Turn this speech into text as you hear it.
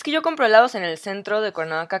Es que yo compro helados en el centro de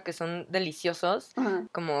Cuernavaca que son deliciosos, Ajá.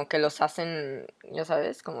 como que los hacen, ya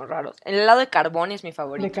sabes, como raros. El helado de carbón es mi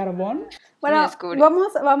favorito. ¿De carbón? Bueno, descubrí.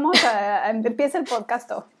 vamos a empieza el podcast.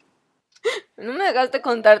 No me dejaste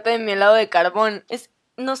contarte de mi helado de carbón.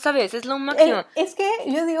 No sabes, es lo máximo. Es que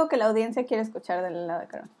yo digo que la audiencia quiere escuchar del helado de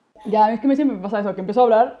carbón. Ya, es que a mí siempre me pasa eso, que empiezo a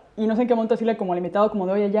hablar y no sé en qué momento decirle como limitado, como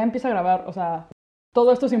de, oye, ya empieza a grabar, o sea,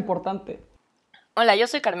 todo esto es importante. Hola, yo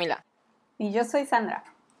soy Carmila. Y yo soy Sandra.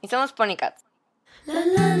 Y somos Ponycats.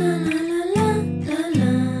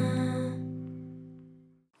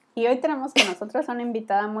 Y hoy tenemos con nosotros a una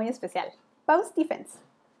invitada muy especial, Pau Stephens.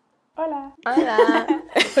 Hola. Hola.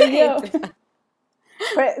 Soy yo.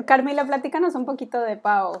 Carmila, platícanos un poquito de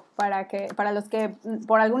Pau, para los que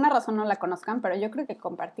por alguna razón no la conozcan, pero yo creo que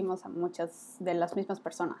compartimos a muchas de las mismas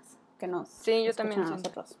personas que nos Sí, yo escuchan también a siento.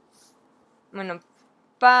 nosotros. Bueno,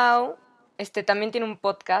 Pau también tiene un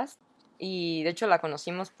podcast y de hecho la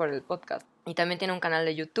conocimos por el podcast. Y también tiene un canal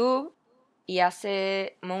de YouTube y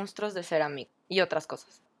hace monstruos de cerámica y otras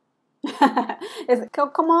cosas.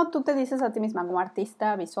 ¿Cómo tú te dices a ti misma? ¿Como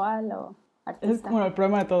artista visual o artista? Es como el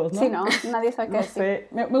problema de todos, ¿no? Sí, ¿no? Nadie sabe qué No decir. sé.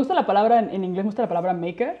 Me gusta la palabra, en inglés me gusta la palabra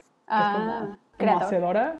maker, que es como creador.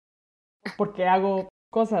 hacedora, porque hago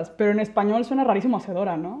cosas, pero en español suena rarísimo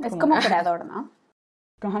hacedora, ¿no? Es como creador, ¿no?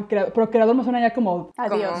 Ajá, pero creador me suena ya como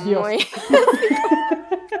Adiós. Como Dios. muy...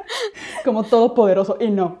 como todopoderoso,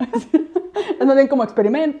 y no. Es más bien como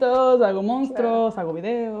experimentos, hago monstruos, hago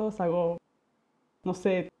videos, hago, no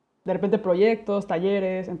sé, de repente proyectos,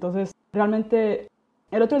 talleres. Entonces, realmente,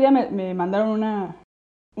 el otro día me mandaron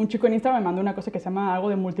un chico en Instagram me mandó una cosa que se llama algo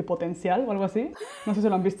de multipotencial o algo así. No sé si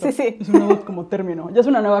lo han visto. Sí. Es un nuevo como término. Ya es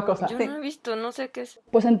una nueva cosa. Yo no he visto, no sé qué es.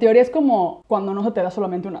 Pues en teoría es como cuando no se te da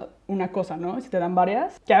solamente una cosa, ¿no? Si te dan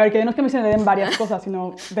varias. Que a ver, que no es que me se den varias cosas,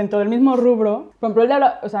 sino dentro del mismo rubro. Por ejemplo, él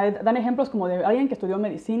habla, o sea, dan ejemplos como de alguien que estudió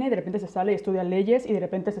medicina y de repente se sale y estudia leyes y de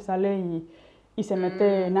repente se sale y se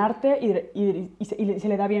mete en arte y se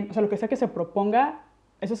le da bien. O sea, lo que sea que se proponga,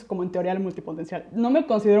 eso es como en teoría el multipotencial. No me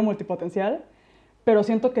considero multipotencial, pero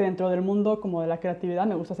siento que dentro del mundo como de la creatividad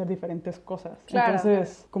me gusta hacer diferentes cosas. Claro.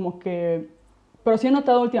 Entonces, como que... Pero sí he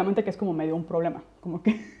notado últimamente que es como medio un problema. Como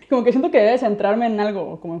que siento que debe centrarme en algo,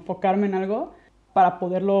 o como enfocarme en algo para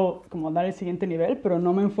poderlo como dar el siguiente nivel, pero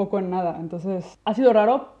no me enfoco en nada. Entonces, ha sido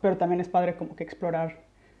raro, pero también es padre como que explorar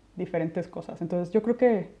diferentes cosas. Entonces, yo creo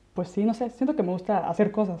que, pues sí, no sé, siento que me gusta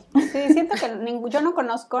hacer cosas. Sí, siento que yo no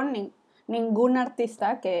conozco ningún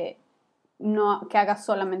artista que haga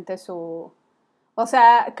solamente su... O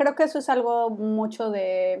sea, creo que eso es algo mucho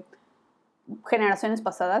de generaciones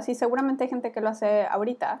pasadas y seguramente hay gente que lo hace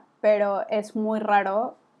ahorita, pero es muy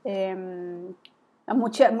raro.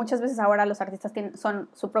 Muchas veces ahora los artistas son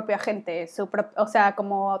su propio agente, o sea,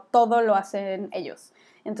 como todo lo hacen ellos.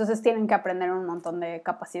 Entonces tienen que aprender un montón de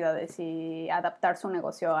capacidades y adaptar su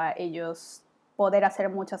negocio a ellos, poder hacer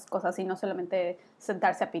muchas cosas y no solamente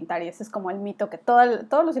sentarse a pintar. Y ese es como el mito que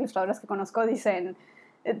todos los ilustradores que conozco dicen...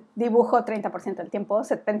 dibujo 30% del tiempo,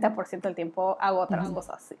 70% del tiempo hago otras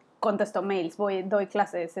cosas, contesto mails, doy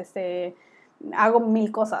clases, hago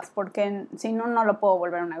 1000 cosas, porque si no, no lo puedo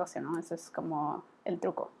volver un negocio, ¿no? Eso es como el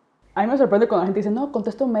truco. A mí me sorprende cuando la gente dice, no,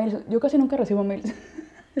 contesto mails. Yo casi nunca recibo mails.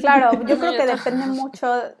 Claro, yo creo que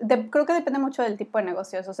depende mucho del tipo de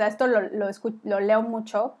negocios. O sea, esto lo leo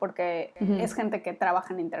mucho porque es gente que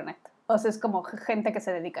trabaja en internet. O sea, es como gente que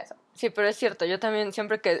se dedica a eso. Sí, pero es cierto, yo también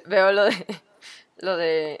siempre que veo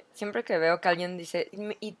siempre que veo que alguien dice,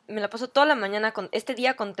 y me la paso toda la mañana, este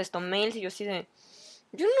día contesto mails y yo así de,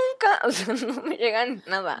 yo nunca, o sea, no me llegan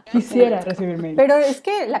nada. Quisiera recibir mails. Pero es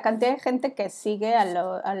que la cantidad de gente que sigue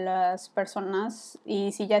a las personas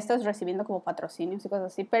y si ya estás recibiendo como patrocinios y cosas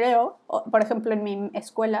así, pero, por ejemplo, en mi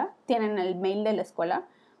escuela tienen el mail de la escuela,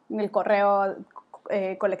 el correo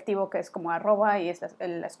colectivo que es como @ y es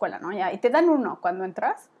la escuela, ¿no? Y te dan uno cuando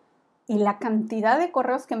entras y la cantidad de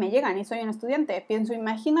correos que me llegan y soy un estudiante, pienso,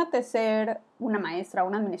 imagínate ser una maestra,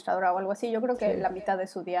 una administradora o algo así, yo creo que la mitad de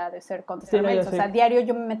su día de ser contestar mails, o sea, diario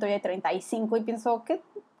yo me meto ya de 35 y pienso, ¿qué?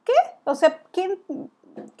 O sea,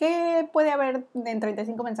 ¿qué puede haber en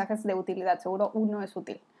 35 mensajes de utilidad? Seguro uno es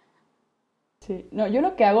útil. Sí, no, yo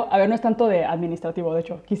lo que hago, a ver, no es tanto de administrativo, de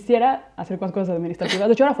hecho, quisiera hacer cosas administrativas.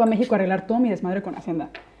 De hecho, ahora fui a México a arreglar todo mi desmadre con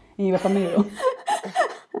Hacienda. Y mi papá me ayudó.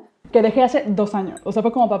 Que dejé hace 2 años. O sea,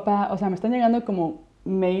 fue como papá, o sea, me están llegando como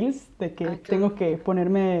mails de que tengo que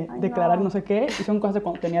ponerme, declarar no sé qué, y son cosas de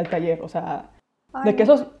cuando tenía el taller. O sea, de que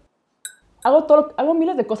esos... Hago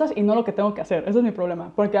miles de cosas y no lo que tengo que hacer. Ese es mi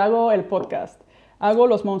problema. Porque hago el podcast, hago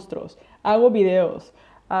los monstruos, hago videos,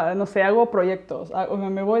 no sé, hago proyectos,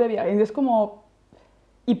 me voy de viaje. Y es como...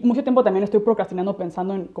 Y mucho tiempo también estoy procrastinando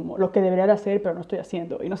pensando en como lo que debería de hacer, pero no estoy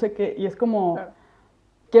haciendo. Y no sé qué. Y es como, Claro.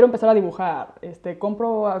 quiero empezar a dibujar.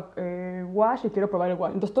 Compro wash y quiero probar el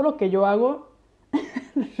wash. Entonces todo lo que yo hago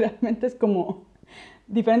realmente es como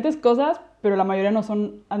diferentes cosas, pero la mayoría no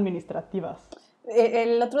son administrativas.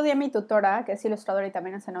 El otro día mi tutora, que es ilustradora y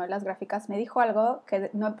también hace novelas gráficas, me dijo algo que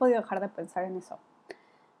no he podido dejar de pensar en eso.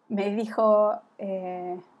 Me dijo,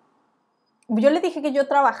 yo le dije que yo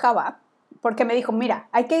trabajaba, porque me dijo, mira,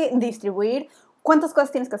 hay que distribuir cuántas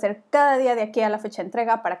cosas tienes que hacer cada día de aquí a la fecha de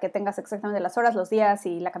entrega para que tengas exactamente las horas, los días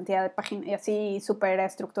y la cantidad de páginas, y así súper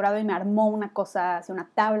estructurado, y me armó una cosa, así una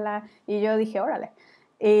tabla, y yo dije, órale.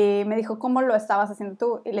 Y me dijo, ¿cómo lo estabas haciendo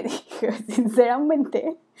tú? Y le dije,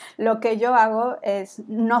 sinceramente, lo que yo hago es,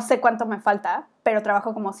 no sé cuánto me falta, pero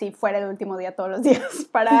trabajo como si fuera el último día todos los días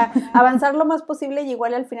para avanzar lo más posible, y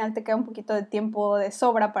igual al final te queda un poquito de tiempo de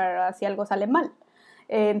sobra para si algo sale mal.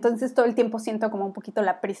 Entonces todo el tiempo siento como un poquito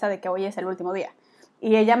la prisa de que hoy es el último día.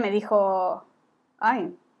 Y ella me dijo,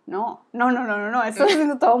 ay, no, estoy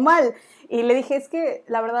haciendo todo mal. Y le dije, es que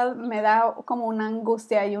la verdad me da como una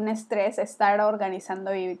angustia y un estrés estar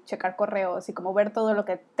organizando y checar correos y como ver todo lo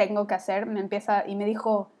que tengo que hacer. Y me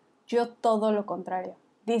dijo, yo todo lo contrario.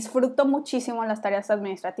 Disfruto muchísimo las tareas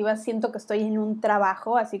administrativas, siento que estoy en un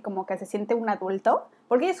trabajo, así como que se siente un adulto,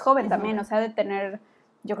 porque ella es joven también, o sea, de tener,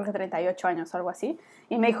 yo creo que 38 años o algo así,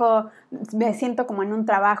 y me dijo, me siento como en un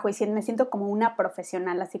trabajo y me siento como una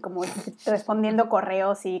profesional, así como respondiendo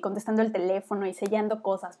correos y contestando el teléfono y sellando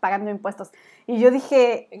cosas, pagando impuestos. Y yo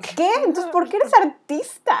dije, ¿qué? Entonces, ¿por qué eres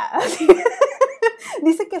artista?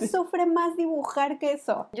 Dice que sufre más dibujar que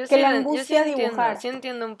eso, que la angustia de dibujar. Sí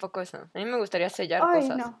entiendo un poco eso. A mí me gustaría sellar Ay,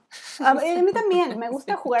 cosas. no. A mí también, me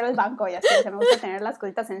gusta jugar al banco y así, o sea, me gusta tener las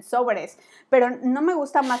cositas en sobres, pero no me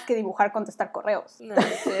gusta más que dibujar, contestar correos. No,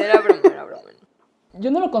 era broma. Yo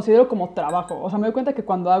no lo considero como trabajo. O sea, me doy cuenta que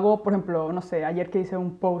cuando hago, por ejemplo, no sé, ayer que hice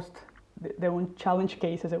un post de un challenge que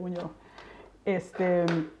hice, según yo,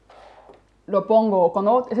 lo pongo,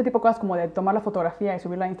 cuando ese tipo de cosas como de tomar la fotografía y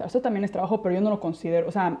subirla a Instagram, eso también es trabajo, pero yo no lo considero.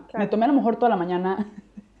 O sea, Claro. me tomé a lo mejor toda la mañana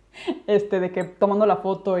de que tomando la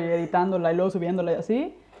foto y editándola y luego subiéndola y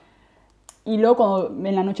así. Y luego cuando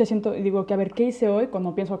en la noche siento y digo que a ver, ¿qué hice hoy?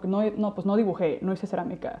 Cuando pienso que no, pues no dibujé, no hice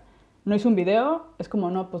cerámica, no hice un video, es como,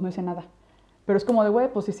 no, pues no hice nada. Pero es como de,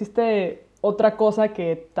 güey, pues hiciste otra cosa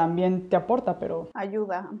que también te aporta, pero...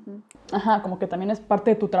 Ayuda. Ajá, como que también es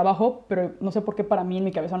parte de tu trabajo, pero no sé por qué para mí en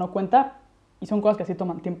mi cabeza no cuenta. Y son cosas que así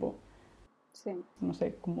toman tiempo. Sí. No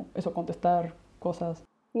sé, como eso, contestar cosas.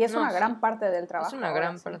 Y es No, una sí. gran parte del trabajo. Es una ahora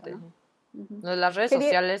gran sí, parte. ¿no? Lo de las redes Quería-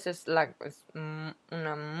 sociales es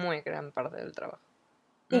una muy gran parte del trabajo.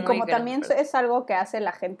 Y Muy como gran también parte. es algo que hace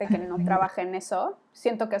la gente que no trabaja en eso,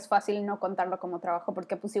 siento que es fácil no contarlo como trabajo,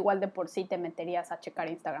 porque pues igual de por sí te meterías a checar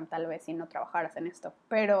Instagram tal vez si no trabajaras en esto.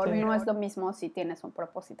 Pero Sí. no es lo mismo si tienes un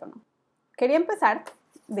propósito, ¿no? Quería empezar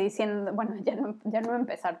diciendo, bueno, ya no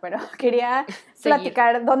empezar, pero quería Seguir.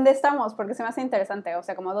 platicar dónde estamos, porque se me hace interesante, o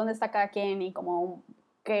sea, como dónde está cada quien y como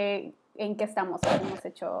en qué estamos, qué hemos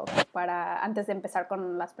hecho antes de empezar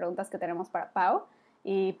con las preguntas que tenemos para Pau.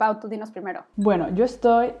 Y Pau, tú dinos primero. Bueno, yo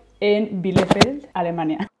estoy en Bielefeld,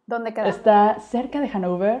 Alemania. ¿Dónde queda? Está cerca de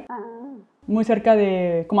Hannover, muy cerca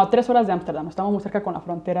de, como a 3 horas de Ámsterdam. Estamos muy cerca con la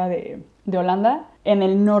frontera de Holanda, en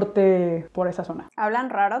el norte, por esa zona. ¿Hablan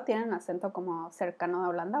raro? ¿Tienen acento como cercano a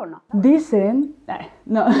Holanda o no? Dicen,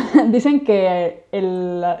 dicen que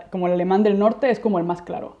como el alemán del norte es como el más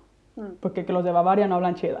claro, porque que los de Bavaria no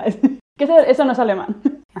hablan chida. Que eso no es alemán.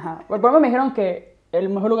 Ajá. Por ejemplo, me dijeron que el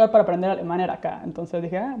mejor lugar para aprender alemán era acá. Entonces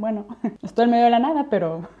dije, bueno, estoy en medio de la nada,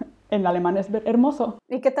 pero el alemán es hermoso.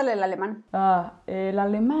 ¿Y qué tal el alemán? El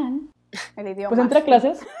alemán, El idioma. pues entré a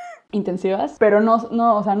clases intensivas, pero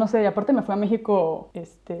o sea, no sé, aparte me fui a México,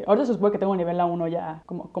 ahorita se supone que tengo un nivel A1 ya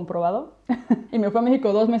como comprobado, y me fui a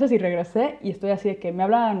México 2 meses y regresé, y estoy así de que me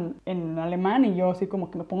hablan en alemán y yo así como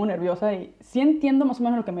que me pongo nerviosa, y sí entiendo más o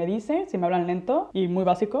menos lo que me dicen, si me hablan lento y muy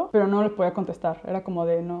básico, pero no les podía contestar, era como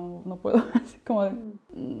de, no puedo, así como de,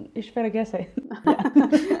 ich vergesse.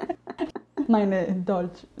 Meine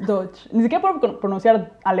Deutsch. Ni siquiera puedo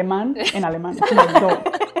pronunciar alemán en alemán, es como Deutsch.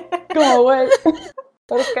 Como, güey,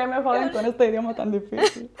 ¿por qué me joden con este idioma tan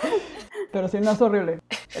difícil? Pero sí, no es horrible.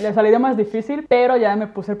 El idioma es difícil, pero ya me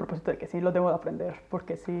puse el propósito de que sí lo debo de aprender,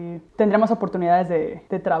 porque sí tendría más oportunidades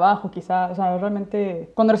de trabajo, quizás. O sea,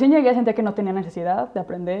 realmente, cuando recién llegué sentía que no tenía necesidad de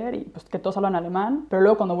aprender y pues que todos hablan alemán, pero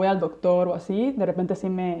luego cuando voy al doctor o así, de repente sí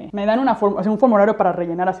me dan un formulario para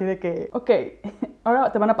rellenar así de que, ok,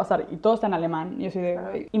 ahora te van a pasar y todo está en alemán. Y yo así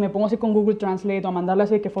de, y me pongo así con Google Translate o a mandarle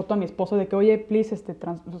así de que foto a mi esposo de que, oye, please,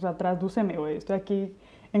 tradúceme, güey, estoy aquí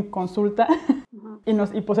en consulta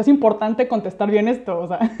y pues es importante contestar bien esto, o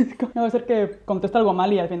sea, no va a ser que conteste algo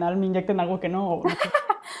mal y al final me inyecten algo que no. O no sé.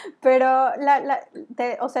 Pero,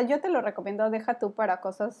 o sea, yo te lo recomiendo, deja tú para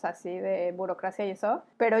cosas así de burocracia y eso,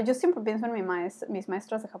 pero yo siempre pienso en mis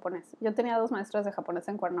maestras de japonés. Yo tenía 2 maestras de japonés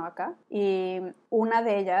en Cuernavaca y una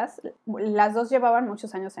de ellas, las dos llevaban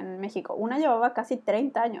muchos años en México. Una llevaba casi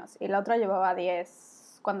 30 años y la otra llevaba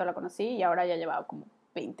 10 cuando la conocí y ahora ya llevaba como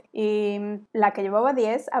 20. Y la que llevaba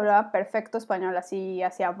 10 hablaba perfecto español, así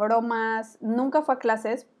hacía bromas, nunca fue a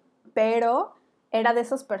clases, pero era de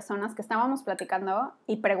esas personas que estábamos platicando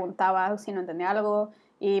y preguntaba si no entendía algo.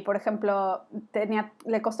 Y, por ejemplo,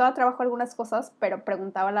 le costaba trabajo algunas cosas, pero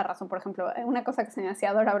preguntaba la razón. Por ejemplo, una cosa que se me hacía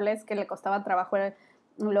adorable es que le costaba trabajo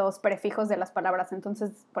los prefijos de las palabras.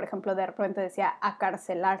 Entonces, por ejemplo, de repente decía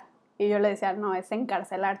acarcelar. Y yo le decía, no, es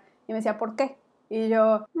encarcelar. Y me decía, ¿por qué? Y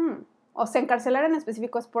yo, o sea, encarcelar en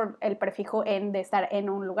específico es por el prefijo en de estar en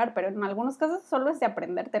un lugar, pero en algunos casos solo es de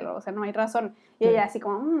aprendértelo, o sea, no hay razón. Y ella así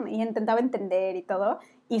como, y intentaba entender y todo,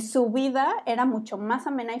 y su vida era mucho más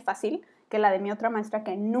amena y fácil que la de mi otra maestra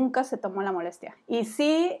que nunca se tomó la molestia. Y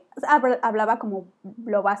sí hablaba como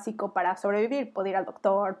lo básico para sobrevivir, poder ir al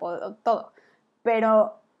doctor, todo,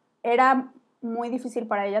 pero era muy difícil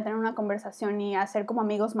para ella tener una conversación y hacer como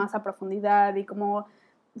amigos más a profundidad y como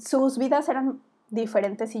sus vidas eran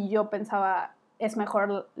diferentes y yo pensaba es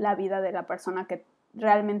mejor la vida de la persona que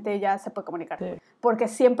realmente ya se puede comunicar. Sí. Porque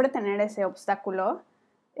siempre tener ese obstáculo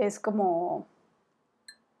es como,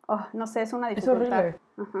 no sé, es una dificultad. Es horrible.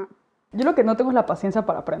 Ajá. Yo lo que no tengo es la paciencia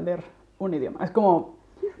para aprender un idioma. Es como,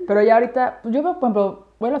 pero ya ahorita, pues yo, por ejemplo,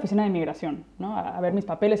 voy a la oficina de inmigración, ¿no? A ver mis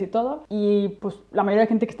papeles y todo. Y pues la mayoría de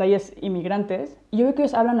gente que está ahí es inmigrantes. Y yo veo que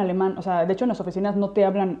ellos hablan alemán. O sea, de hecho en las oficinas no te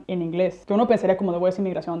hablan en inglés. Que uno pensaría como de, voy a esa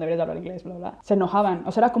inmigración, deberías de hablar inglés, bla, bla. Se enojaban.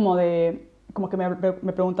 O sea, era como que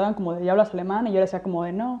me preguntaban como de, ¿ya hablas alemán? Y yo decía como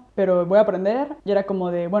de, no, pero voy a aprender. Y era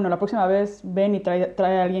como de, bueno, la próxima vez ven y trae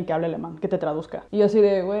a alguien que hable alemán, que te traduzca. Y yo así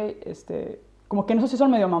de, güey, como que en eso sí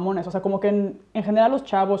son medio mamones. O sea, como que en general los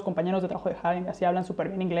chavos, compañeros de trabajo de Hagen, así hablan súper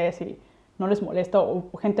bien inglés y no les molesta, o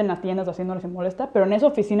gente en las tiendas así no les molesta, pero en esa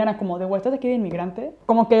oficina era como de, güey, ¿estás aquí de inmigrante?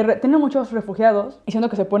 Como que tienen muchos refugiados y siento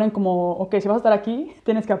que se ponen como, ok, si vas a estar aquí,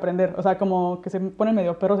 tienes que aprender, o sea, como que se ponen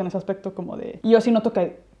medio perros en ese aspecto como de... Y yo sí noto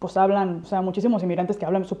que, pues, hablan, o sea, muchísimos inmigrantes que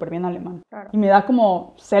hablan súper bien alemán. Claro. Y me da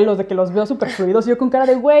como celos de que los veo súper fluidos y yo con cara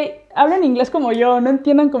de, güey, hablen inglés como yo, no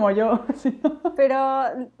entiendan como yo. ¿Sí? Pero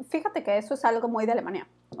fíjate que eso es algo muy de Alemania.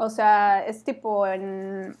 O sea, es tipo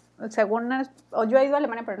yo he ido a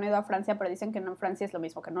Alemania pero no he ido a Francia, pero dicen que en Francia es lo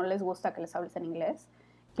mismo, que no les gusta que les hables en inglés.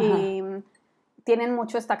 Ajá. Y tienen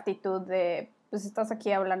mucho esta actitud de, pues estás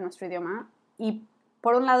aquí a hablar nuestro idioma. Y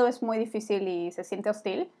por un lado es muy difícil y se siente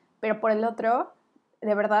hostil, pero por el otro,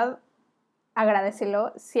 de verdad,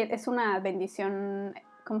 agradecelo. Es una bendición,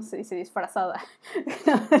 ¿cómo se dice? Disfrazada.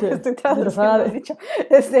 Sí, estoy traduciendo, dicho.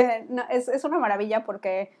 Es una maravilla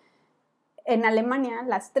porque en Alemania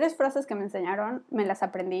las 3 frases que me enseñaron me las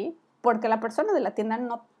aprendí porque la persona de la tienda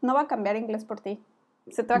no va a cambiar inglés por ti.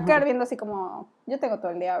 Se te va a quedar viendo así como, yo tengo todo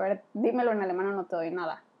el día, a ver, dímelo en alemán o no te doy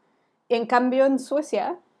nada. Y en cambio en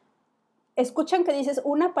Suecia escuchan que dices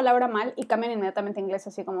una palabra mal y cambian inmediatamente a inglés,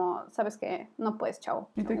 así como, ¿sabes qué? No puedes, chavo.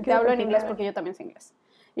 Te hablo en inglés porque yo también sé inglés.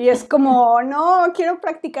 Y es como, no, quiero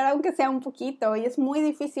practicar aunque sea un poquito. Y es muy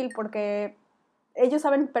difícil porque ellos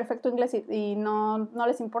saben perfecto inglés y no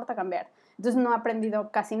les importa cambiar. Entonces no he aprendido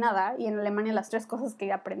casi nada y en Alemania las 3 cosas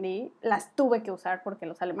que aprendí las tuve que usar porque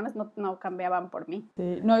los alemanes no cambiaban por mí.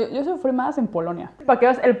 Sí, no, yo sufrí más en Polonia. Para que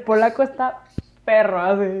veas, el polaco está perro,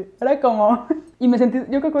 así. Era como... Y me sentí,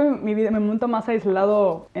 yo creo que mi vida me monto más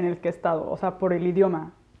aislado en el que he estado, o sea, por el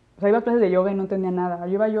idioma. O sea, iba a clases de yoga y no entendía nada.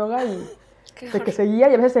 Yo iba a yoga y... de que seguía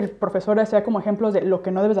y a veces el profesor hacía como ejemplos de lo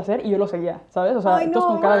que no debes hacer y yo lo seguía, ¿sabes? O sea, ay, todos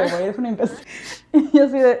con cara de güey, eres una imbécil.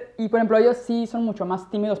 Y por ejemplo, ellos sí son mucho más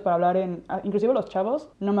tímidos para hablar inclusive los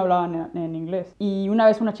chavos no me hablaban en inglés. Y una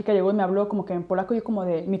vez una chica llegó y me habló como que en polaco y yo como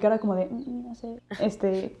de, mi cara como de, no sé,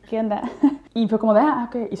 ¿qué onda? Y fue como de,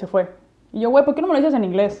 ok, y se fue. Y yo, güey, ¿por qué no me lo dices en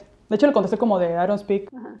inglés? De hecho le contesté como de, I don't speak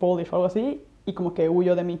Polish o algo así. Y como que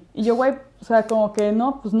huyó de mí. Y yo, güey, o sea, como que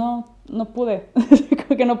no pude.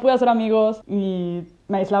 Como que no pude hacer amigos y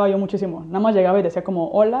me aislaba yo muchísimo. Nada más llegaba y decía como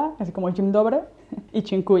hola, así como Jim Dobre y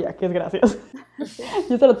Chinkuya, que es gracias.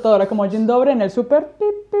 Y eso era todo, era como Jim Dobre en el súper,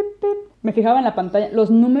 pip, pip, pip. Me fijaba en la pantalla,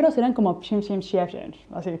 los números eran como pshim, shim, shim, shim,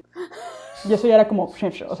 así. Y eso ya era como,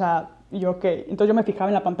 o sea, y yo, ok. Entonces yo me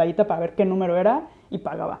fijaba en la pantallita para ver qué número era y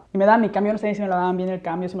pagaba. Y me daban mi cambio, no sé si me lo daban bien el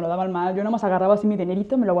cambio, si me lo daban mal. Yo nomás agarraba así mi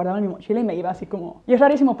dinerito, me lo guardaba en mi mochila y me iba así como... Y es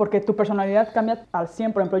rarísimo porque tu personalidad cambia al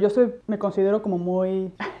 100. Por ejemplo, me considero como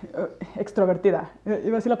muy extrovertida. Iba a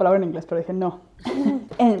decir la palabra en inglés, pero dije no.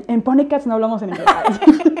 En Ponycats no hablamos en inglés.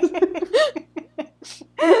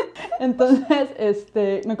 Entonces,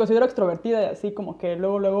 me considero extrovertida y así como que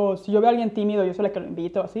luego, si yo veo a alguien tímido, yo soy la que lo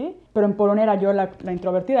invito así. Pero en Polonia era yo la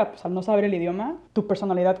introvertida, pues al no saber el idioma, tu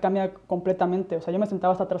personalidad cambia completamente. O sea, yo me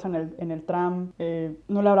sentaba hasta atrás en el tram,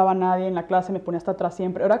 no le hablaba a nadie en la clase, me ponía hasta atrás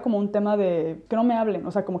siempre. Era como un tema de que no me hablen,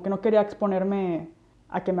 o sea, como que no quería exponerme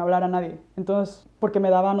a que me hablara nadie. Entonces, porque me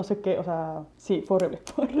daba no sé qué, o sea, sí, fue horrible,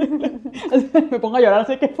 fue horrible. Me pongo a llorar,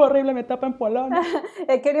 sé que fue horrible, me tapa en Polonia.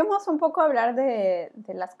 Queríamos un poco hablar de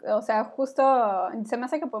las, o sea, justo, se me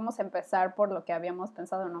hace que podemos empezar por lo que habíamos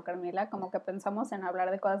pensado, ¿no, Carmila? Como que pensamos en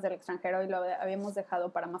hablar de cosas del extranjero y lo habíamos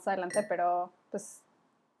dejado para más adelante, pero pues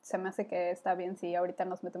se me hace que está bien si ahorita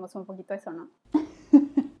nos metemos un poquito a eso, ¿no?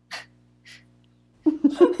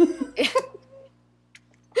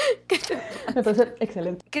 Me parece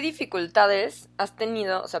excelente. ¿Qué dificultades has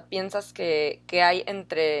tenido, o sea, piensas que hay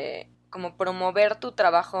entre como promover tu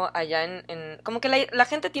trabajo allá como que la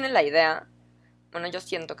gente tiene la idea, bueno, yo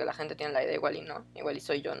siento que la gente tiene la idea igual y no, igual y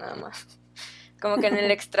soy yo nada más, como que en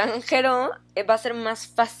el extranjero va a ser más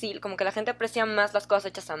fácil, como que la gente aprecia más las cosas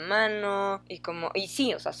hechas a mano y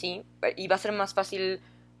sí, o sea, sí, y va a ser más fácil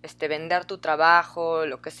vender tu trabajo,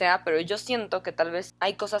 lo que sea, pero yo siento que tal vez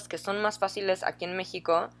hay cosas que son más fáciles aquí en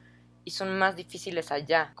México y son más difíciles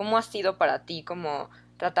allá. ¿Cómo ha sido para ti como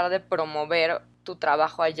tratar de promover tu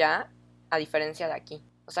trabajo allá a diferencia de aquí?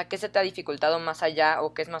 O sea, ¿qué se te ha dificultado más allá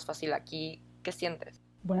o qué es más fácil aquí? ¿Qué sientes?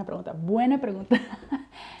 Buena pregunta, buena pregunta.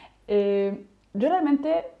 Yo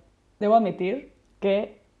realmente debo admitir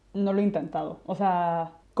que no lo he intentado. O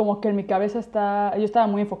sea, como que en mi cabeza yo estaba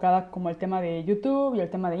muy enfocada como el tema de YouTube y el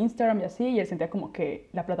tema de Instagram y así, y sentía como que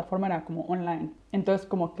la plataforma era como online. Entonces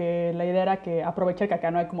como que la idea era que aprovechar que acá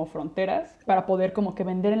no hay como fronteras para poder como que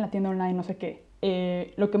vender en la tienda online, no sé qué.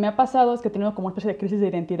 Lo que me ha pasado es que he tenido como una especie de crisis de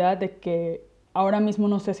identidad de que ahora mismo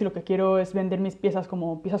no sé si lo que quiero es vender mis piezas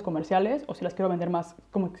como piezas comerciales o si las quiero vender más,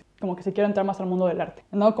 como que si quiero entrar más al mundo del arte.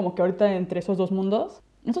 No, como que ahorita entre esos dos mundos.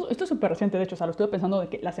 Esto es súper reciente, de hecho, o sea, lo estuve pensando de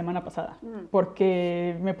que la semana pasada,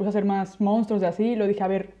 porque me puse a hacer más monstruos de así y lo dije, a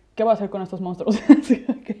ver, ¿qué voy a hacer con estos monstruos?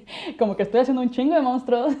 Como que estoy haciendo un chingo de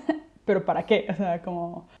monstruos, pero ¿para qué? O sea,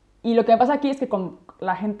 como... Y lo que me pasa aquí es que con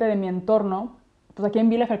la gente de mi entorno, pues aquí en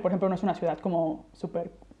Bielefeld, por ejemplo, no es una ciudad como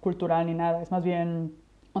súper cultural ni nada, es más bien,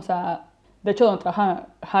 o sea, de hecho, donde trabaja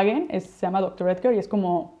Hagen se llama Dr. Edgar y es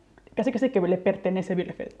como... Casi que le pertenece a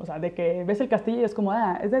Bielefeld. O sea, de que ves el castillo y es como,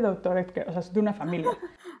 es de Dr. Edgar, o sea, es de una familia.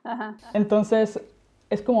 Ajá. Entonces,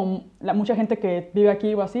 es como mucha gente que vive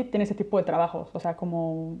aquí o así tiene ese tipo de trabajos. O sea,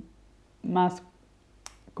 como más,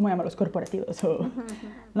 ¿cómo llamarlos? Corporativos o,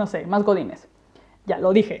 no sé, más godines. Ya,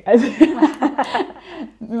 lo dije.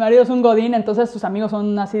 Mi marido es un godín, entonces sus amigos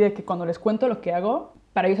son así de que cuando les cuento lo que hago,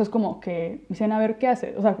 para ellos es como que me dicen, a ver, ¿qué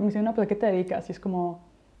haces? O sea, me dicen, no, pues, ¿a qué te dedicas? Y es como,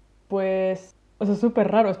 pues... O sea, es súper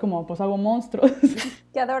raro, es como, pues hago monstruos.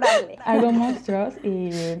 ¡Qué adorable! Hago monstruos y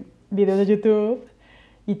videos de YouTube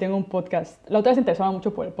y tengo un podcast. La otra vez se interesaba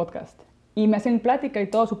mucho por el podcast. Y me hacen plática y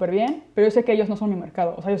todo súper bien, pero yo sé que ellos no son mi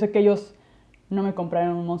mercado. O sea, yo sé que ellos no me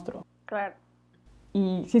comprarían un monstruo. Claro.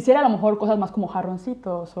 Y si hiciera a lo mejor cosas más como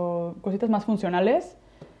jarroncitos o cositas más funcionales,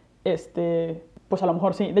 pues a lo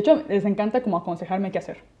mejor sí. De hecho, les encanta como aconsejarme qué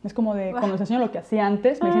hacer. Es como de, cuando les enseño lo que hacía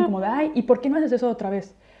antes, me dicen como de, ay, ¿y por qué no haces eso otra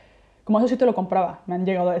vez? Como eso sí te lo compraba, me han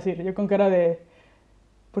llegado a decir. Yo con cara de...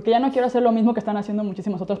 Porque ya no quiero hacer lo mismo que están haciendo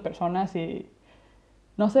muchísimas otras personas y...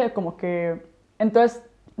 No sé, como que... Entonces,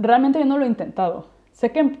 realmente yo no lo he intentado.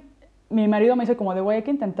 Sé que mi marido me dice como de, güey, hay que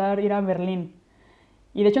intentar ir a Berlín.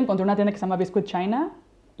 Y de hecho encontré una tienda que se llama Biscuit China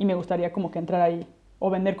y me gustaría como que entrar ahí. O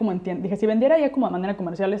vender como en tienda. Dije, si vendiera ya como de manera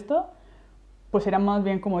comercial esto, pues sería más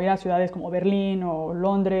bien como ir a ciudades como Berlín o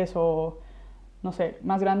Londres o... No sé,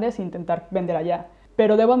 más grandes e intentar vender allá.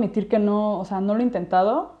 Pero debo admitir que no, o sea, no lo he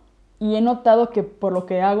intentado y he notado que por lo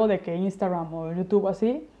que hago de que Instagram o YouTube o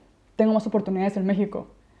así, tengo más oportunidades en México.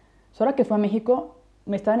 So, ahora que fui a México,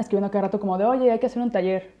 me estaban escribiendo cada rato como de, oye, hay que hacer un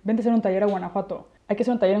taller, vente a hacer un taller a Guanajuato, hay que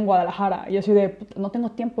hacer un taller en Guadalajara. Y yo soy de, no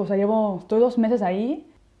tengo tiempo, o sea, estoy 2 meses ahí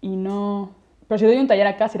y no... Pero si doy un taller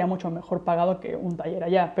acá sería mucho mejor pagado que un taller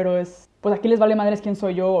allá, pero pues aquí les vale madres quién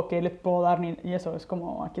soy yo o qué les puedo dar y eso, es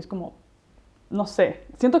como, aquí es como... No sé,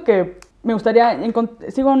 siento que me gustaría...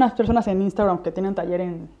 Sigo a unas personas en Instagram que tienen un taller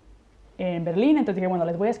en Berlín, entonces dije, bueno,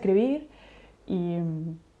 les voy a escribir y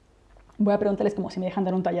voy a preguntarles como si me dejan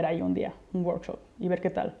dar un taller ahí un día, un workshop, y ver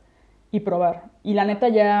qué tal, y probar. Y la neta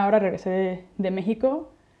ya ahora regresé de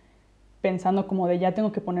México pensando como de ya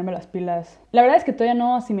tengo que ponerme las pilas. La verdad es que todavía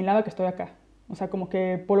no asimilaba que estoy acá. O sea, como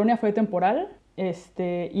que Polonia fue temporal,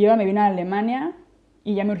 y ahora me vine a Alemania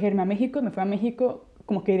y ya me urgí irme a México y me fui a México,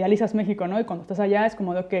 como que idealizas México, ¿no? Y cuando estás allá es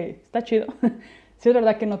como de, ok, está chido. Sí es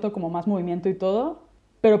verdad que noto como más movimiento y todo,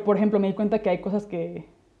 pero por ejemplo me di cuenta que hay cosas que,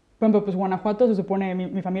 por ejemplo, pues Guanajuato se supone,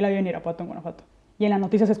 mi familia vive en Irapuato, en Guanajuato, y en las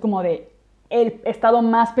noticias es como de el estado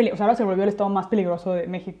más peligroso, o sea, ahora se volvió el estado más peligroso de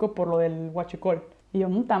México por lo del huachicol. Y yo,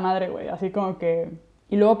 puta madre, güey, así como que...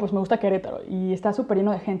 Y luego pues me gusta Querétaro y está súper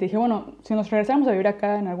lleno de gente. Y dije, bueno, si nos regresáramos a vivir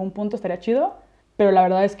acá en algún punto estaría chido, pero la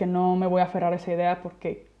verdad es que no me voy a aferrar a esa idea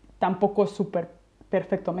porque tampoco es súper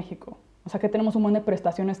perfecto México. O sea, que tenemos un montón de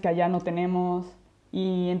prestaciones que allá no tenemos.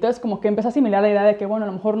 Y entonces como que empecé a asimilar la idea de que, bueno, a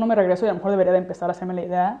lo mejor no me regreso y a lo mejor debería de empezar a hacerme la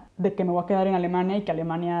idea de que me voy a quedar en Alemania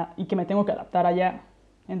y que me tengo que adaptar allá.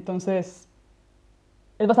 Entonces,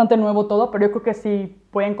 es bastante nuevo todo, pero yo creo que sí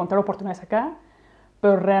voy a encontrar oportunidades acá,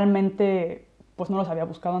 pero realmente pues no los había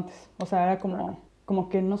buscado antes. O sea, era como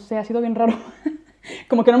que, no sé, ha sido bien raro.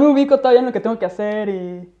 Como que no me ubico todavía en lo que tengo que hacer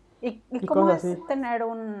 ¿Y cómo cosas es así. tener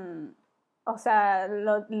un... O sea,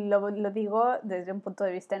 lo digo desde un punto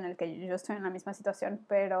de vista en el que yo estoy en la misma situación,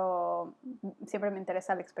 pero siempre me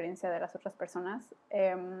interesa la experiencia de las otras personas.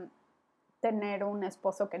 Tener un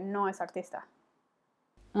esposo que no es artista.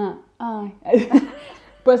 Ay.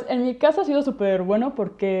 Pues en mi caso ha sido súper bueno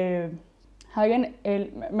porque Hagen,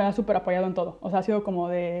 él me ha súper apoyado en todo. O sea, ha sido como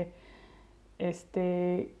de,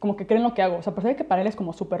 como que creen lo que hago. O sea, a pesar de que para él es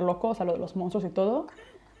como súper loco, o sea, lo de los monstruos y todo,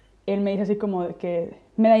 él me dice así como de que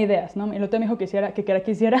me da ideas, ¿no? El otro me dijo que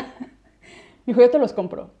quisiera. Me dijo, yo te los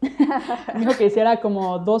compro. Me dijo que hiciera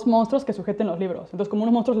como 2 monstruos que sujeten los libros. Entonces, como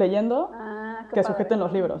unos monstruos leyendo Qué que padre. sujeten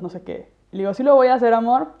los libros, no sé qué. Le digo, sí lo voy a hacer,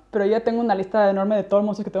 amor, pero yo ya tengo una lista enorme de todos los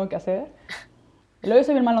monstruos que tengo que hacer. Y luego yo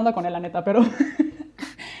soy bien mala onda con él, la neta, pero...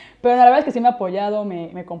 Pero la verdad es que sí me ha apoyado,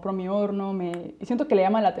 me compró mi horno, y siento que le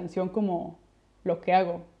llama la atención como lo que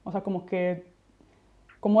hago. O sea, como que...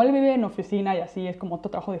 Como él vive en oficina y así, es como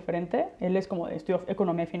otro trabajo diferente. Él es como de estudio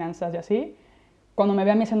economía y finanzas y así. Cuando me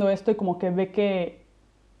ve a mí haciendo esto y como que ve que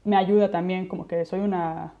me ayuda también, como que soy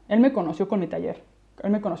una... Él me conoció con mi taller.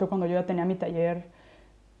 Él me conoció cuando yo ya tenía mi taller.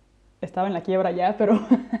 Estaba en la quiebra ya, pero,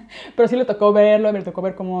 pero sí le tocó verlo, me tocó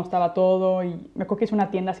ver cómo estaba todo. Y me acuerdo que hice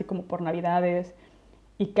una tienda así como por Navidades.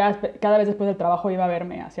 Y cada vez después del trabajo iba a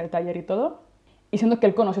verme hacia el taller y todo. Y siento que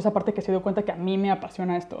él conoció esa parte que se dio cuenta que a mí me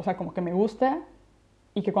apasiona esto. O sea, como que me gusta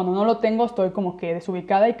y que cuando no lo tengo estoy como que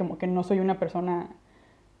desubicada y como que no soy una persona,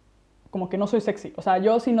 como que no soy sexy. O sea,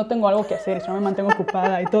 yo si no tengo algo que hacer y si no me mantengo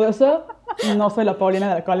ocupada y todo eso, no soy la Paulina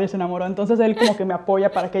de la cual él se enamoró. Entonces él como que me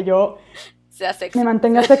apoya para que yo Sea sexy. me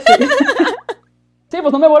mantenga sexy. Sí,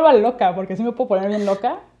 pues no me vuelva loca, porque sí me puedo poner bien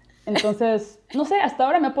loca. Entonces, no sé, hasta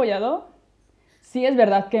ahora me ha apoyado. Sí es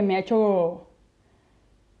verdad que me ha hecho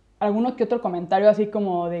alguno que otro comentario así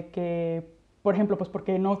como de que, por ejemplo, pues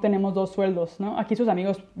porque no tenemos 2 sueldos, ¿no? Aquí sus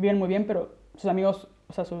amigos viven muy bien, pero sus amigos,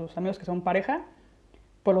 o sea, sus amigos que son pareja,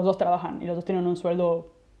 pues los 2 trabajan y los 2 tienen un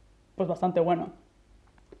sueldo pues bastante bueno.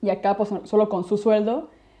 Y acá pues solo con su sueldo,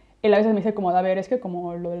 él a veces me dice como, a ver, es que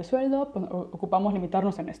como lo del sueldo, pues ocupamos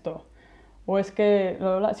limitarnos en esto. O es que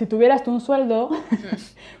si tuvieras tú un sueldo,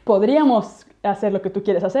 podríamos hacer lo que tú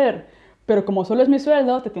quieres hacer, pero como solo es mi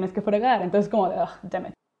sueldo, te tienes que fregar. Entonces como de, damn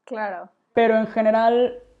it. Claro. Pero en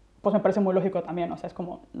general, pues me parece muy lógico también, o sea, es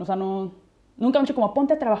como, o sea, no, nunca me he dicho como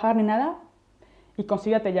ponte a trabajar ni nada y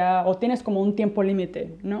consígate ya, o tienes como un tiempo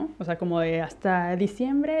límite, ¿no? O sea, como de hasta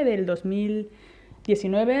diciembre del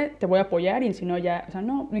 2019 te voy a apoyar y si no ya, o sea,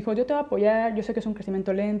 no, me dijo, yo te voy a apoyar, yo sé que es un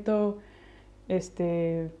crecimiento lento,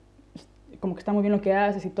 como que está muy bien lo que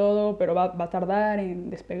haces y todo, pero va a tardar en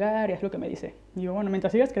despegar y es lo que me dice. Y yo, bueno,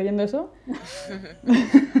 mientras sigas creyendo eso,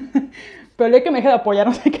 pero el día que me deje de apoyar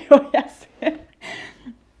no sé qué voy a hacer.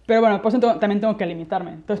 Pero bueno, por eso también tengo que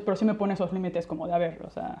limitarme. Entonces, pero sí me pone esos límites como de, a ver, o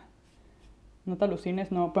sea, no te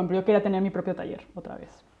alucines, no. Por ejemplo, yo quería tener mi propio taller otra vez.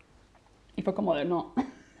 Y fue como de, no,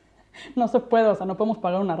 no se puede, o sea, no podemos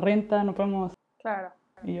pagar una renta, no podemos... Claro.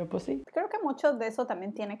 Y yo, pues sí. Creo que mucho de eso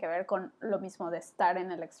también tiene que ver con lo mismo de estar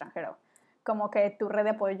en el extranjero. Como que tu red de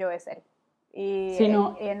apoyo es él. Y, Sí,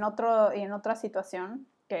 no. y en otra situación,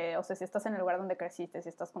 que, o sea, si estás en el lugar donde creciste, si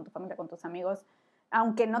estás con tu familia, con tus amigos,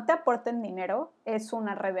 aunque no te aporten dinero, es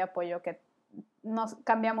una red de apoyo que nos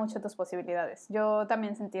cambia mucho tus posibilidades. Yo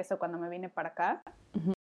también sentí eso cuando me vine para acá.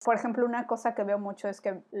 Uh-huh. Por ejemplo, una cosa que veo mucho es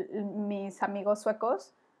que mis amigos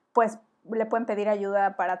suecos, pues, le pueden pedir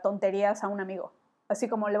ayuda para tonterías a un amigo. Así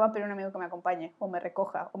como le voy a pedir a un amigo que me acompañe, o me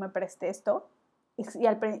recoja, o me preste esto.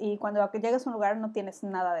 Y cuando llegues a un lugar no tienes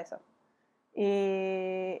nada de eso.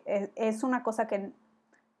 Y es una cosa que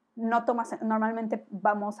no tomas, normalmente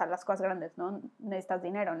vamos a las cosas grandes, ¿no? Necesitas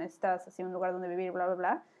dinero, necesitas así un lugar donde vivir, bla, bla,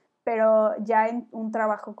 bla, pero ya en un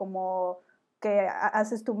trabajo como que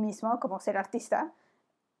haces tú mismo, como ser artista,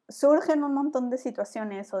 surgen un montón de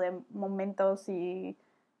situaciones o de momentos y,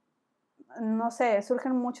 no sé,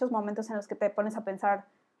 surgen muchos momentos en los que te pones a pensar,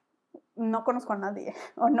 no conozco a nadie,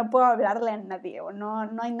 o no puedo hablarle a nadie, o no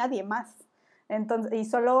hay nadie más. Entonces, y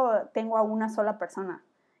solo tengo a una sola persona.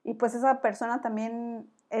 Y pues esa persona también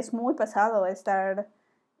es muy pesado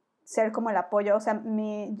ser como el apoyo. O sea,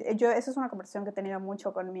 esa es una conversación que he tenido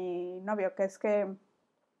mucho con mi novio, que es que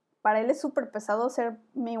para él es súper pesado ser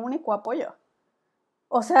mi único apoyo.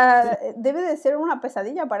 O sea, debe de ser una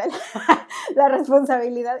pesadilla para él la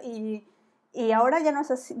responsabilidad y ahora ya no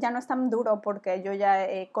es tan duro porque yo ya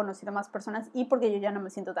he conocido más personas y porque yo ya no me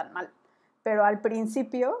siento tan mal. Pero al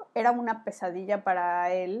principio era una pesadilla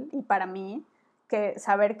para él y para mí que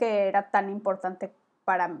saber que era tan importante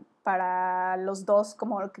para los dos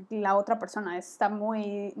como la otra persona. Está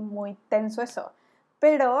muy, muy tenso eso.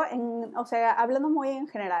 Pero, o sea, hablando muy en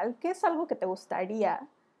general, ¿qué es algo que te gustaría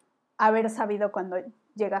haber sabido cuando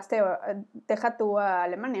llegaste, deja tú a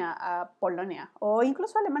Alemania, a Polonia, o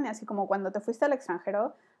incluso a Alemania, así como cuando te fuiste al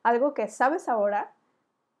extranjero, algo que sabes ahora,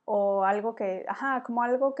 o algo que, como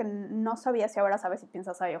algo que no sabías y ahora sabes y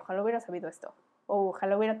piensas, ay, ojalá hubiera sabido esto, o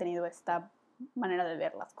ojalá hubiera tenido esta manera de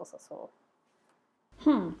ver las cosas, o...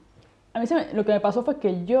 A mí lo que me pasó fue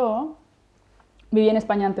que yo viví en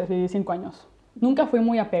España antes, viví 5 años. Nunca fui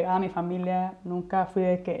muy apegada a mi familia, nunca fui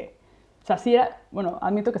de que... O sea, sí era, bueno,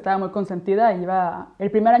 admito que estaba muy consentida,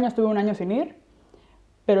 el primer año estuve un año sin ir,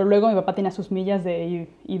 pero luego mi papá tenía sus millas de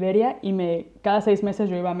Iberia y cada 6 meses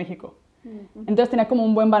yo iba a México. Entonces tenía como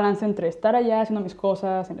un buen balance entre estar allá haciendo mis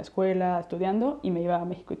cosas, en la escuela, estudiando, y me iba a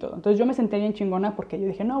México y todo. Entonces yo me sentía bien chingona porque yo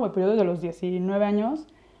dije, no, güey, pero yo desde los 19 años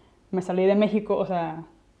me salí de México, o sea,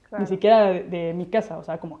 claro, ni siquiera de mi casa, o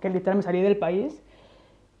sea, como que literal me salí del país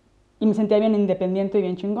y me sentía bien independiente y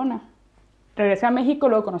bien chingona. Regresé a México,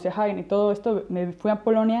 luego conocí a Hagen y todo esto, me fui a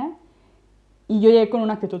Polonia y yo llegué con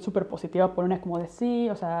una actitud súper positiva a Polonia, como de sí,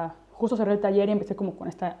 o sea, justo cerré el taller y empecé como con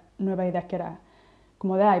esta nueva idea que era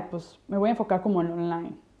como de, ay, pues me voy a enfocar como en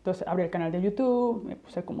online. Entonces abrí el canal de YouTube, me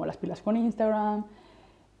puse como las pilas con Instagram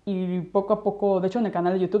y poco a poco, de hecho en el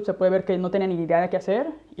canal de YouTube se puede ver que no tenía ni idea de qué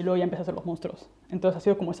hacer y luego ya empecé a hacer los monstruos. Entonces ha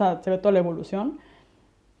sido como se ve toda la evolución.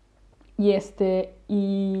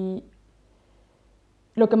 Y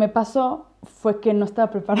lo que me pasó fue que no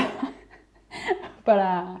estaba preparada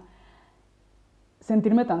para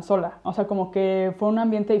sentirme tan sola. O sea, como que fue un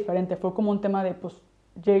ambiente diferente. Fue como un tema de, pues,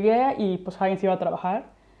 llegué y pues alguien se iba a trabajar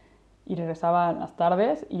y regresaba en las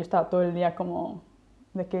tardes y yo estaba todo el día como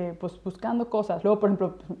de que, pues, buscando cosas. Luego, por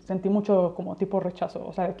ejemplo, sentí mucho como tipo rechazo.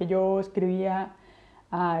 O sea, de que yo escribía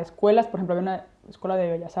a escuelas, por ejemplo, había una escuela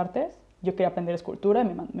de Bellas Artes. Yo quería aprender escultura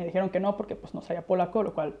y me dijeron que no porque pues no sabía polaco,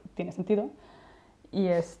 lo cual tiene sentido. Y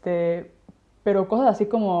pero cosas así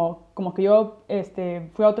como que yo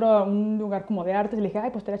fui a un lugar como de artes y le dije,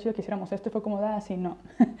 ay, pues estaría chido que hiciéramos esto, y fue como, así, no.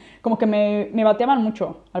 Como que me bateaban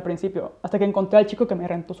mucho al principio, hasta que encontré al chico que me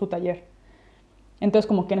rentó su taller. Entonces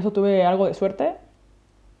como que en eso tuve algo de suerte.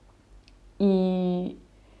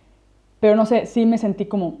 Pero no sé, sí me sentí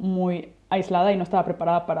como muy aislada y no estaba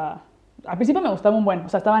preparada para... Al principio me gustaba un buen, o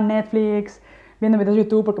sea, estaba en Netflix, viendo videos de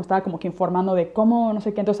YouTube porque me estaba como que informando de cómo, no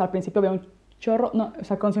sé qué, entonces al principio veía un chorro, no, o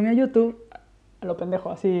sea, consumía YouTube a lo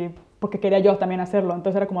pendejo, así, porque quería yo también hacerlo.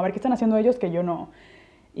 Entonces era como, a ver, ¿qué están haciendo ellos que yo no?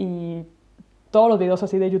 Y todos los videos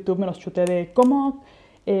así de YouTube me los chuté de cómo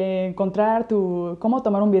cómo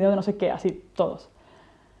tomar un video de no sé qué, así, todos.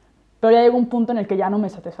 Pero ya llegó un punto en el que ya no me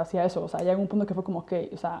satisfacía eso, o sea, ya llegó un punto que fue como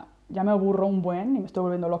que, o sea, ya me aburro un buen y me estoy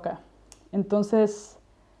volviendo loca. Entonces,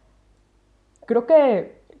 creo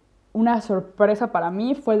que una sorpresa para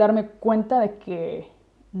mí fue darme cuenta de que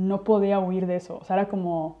no podía huir de eso. O sea, era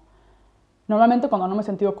como... Normalmente cuando no me he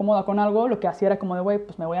sentido cómoda con algo, lo que hacía era como de, güey,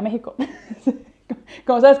 pues me voy a México.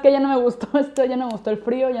 Como sabes que ya no me gustó esto, ya no me gustó el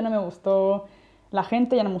frío, ya no me gustó la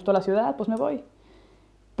gente, ya no me gustó la ciudad, pues me voy.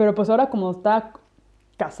 Pero pues ahora como está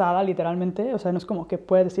casada literalmente, o sea, no es como que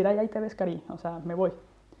puedes decir, ay, ahí te ves, Cari, o sea, me voy.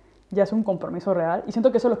 Ya es un compromiso real. Y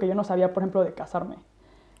siento que eso es lo que yo no sabía, por ejemplo, de casarme.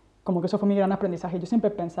 Como que eso fue mi gran aprendizaje. Yo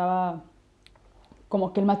siempre pensaba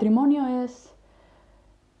como que el matrimonio es...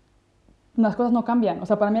 Las cosas no cambian. O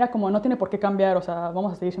sea, para mí era como, no tiene por qué cambiar. O sea,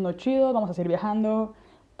 vamos a seguir siendo chidos, vamos a seguir viajando,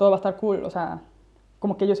 todo va a estar cool. O sea,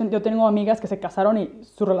 como que yo tengo amigas que se casaron y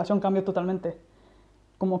su relación cambió totalmente.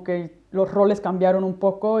 Como que los roles cambiaron un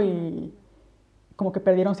poco y como que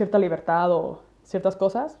perdieron cierta libertad o ciertas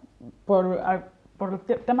cosas por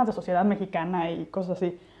temas de sociedad mexicana y cosas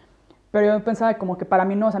así. Pero yo pensaba como que para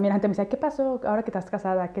mí no, o sea, a mí la gente me decía, ¿qué pasó ahora que estás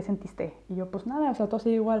casada? ¿Qué sentiste? Y yo, pues nada, o sea, todo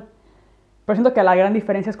sigue igual. Pero siento que la gran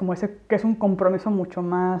diferencia es como ese, que es un compromiso mucho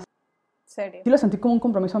más... ¿Serio? Sí lo sentí como un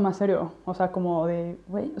compromiso más serio, o sea, como de,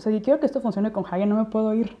 güey, o sea, si quiero que esto funcione con Hagen, no me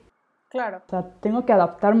puedo ir. Claro. O sea, tengo que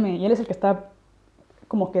adaptarme, y él es el que está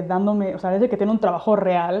como que dándome, o sea, él es el que tiene un trabajo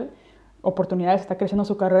real, oportunidades, está creciendo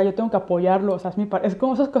su carrera, yo tengo que apoyarlo, o sea, es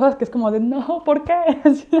como esas cosas que es como de, no, ¿por qué?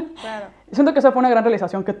 Claro. Siento que esa fue una gran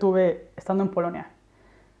realización que tuve estando en Polonia.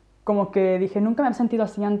 Como que dije, nunca me había sentido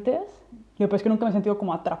así antes, y después que nunca me he sentido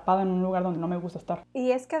como atrapada en un lugar donde no me gusta estar.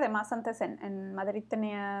 Y es que además antes en Madrid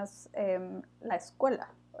tenías la escuela,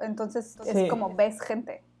 entonces Sí. es como ves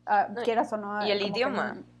gente, quieras o no. Y el como que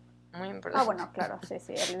idioma, no- muy importante. bueno, claro, sí,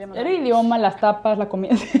 el idioma. El idioma, las tapas, la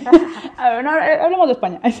comida. A ver, no, hablemos de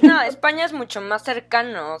España. No, España es mucho más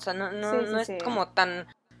cercano, o sea, no es Sí. como tan...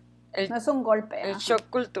 No es un golpe. El ajá. shock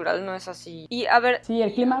cultural no es así. Y a ver... Sí,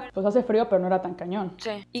 el clima, pues hace frío, pero no era tan cañón.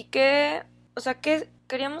 Sí. ¿Y qué, o sea,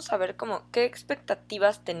 queríamos saber como qué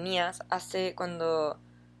expectativas tenías hace cuando,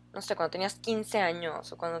 no sé, cuando tenías 15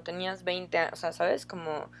 años o cuando tenías 20 años, o sea, ¿sabes?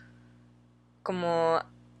 Como, cómo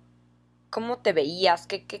te veías,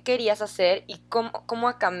 qué querías hacer y cómo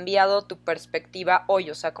ha cambiado tu perspectiva hoy,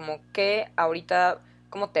 o sea, como qué ahorita,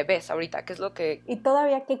 cómo te ves ahorita, qué es lo que... Y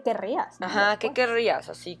todavía, ¿qué querrías? ¿no? Ajá, ¿qué Después. querrías?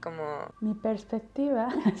 Así como... Mi perspectiva.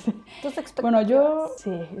 Tus expectativas. Bueno,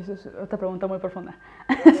 sí, eso es otra pregunta muy profunda.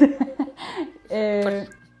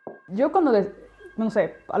 Yo cuando, no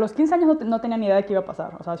sé, a los 15 años no tenía ni idea de qué iba a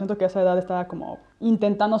pasar. O sea, siento que a esa edad estaba como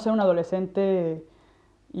intentando ser un adolescente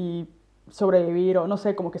y sobrevivir, o no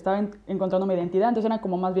sé, como que estaba encontrando mi identidad. Entonces era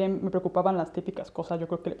como más bien, me preocupaban las típicas cosas, yo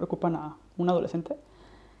creo que le preocupan a un adolescente.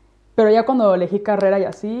 Pero ya cuando elegí carrera y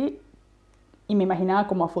así, y me imaginaba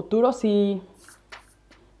como a futuro, sí,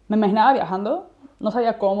 me imaginaba viajando. No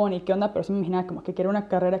sabía cómo ni qué onda, pero sí me imaginaba como que quería una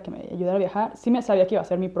carrera que me ayudara a viajar. Sí me sabía que iba a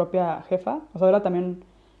ser mi propia jefa. O sea, era también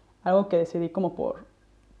algo que decidí como por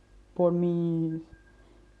mi...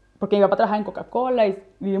 Porque mi papá trabajaba en Coca-Cola y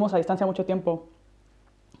vivimos a distancia mucho tiempo.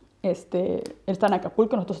 Él está en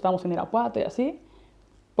Acapulco, nosotros estábamos en Irapuato y así.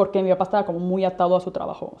 Porque mi papá estaba como muy atado a su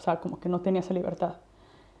trabajo. O sea, como que no tenía esa libertad.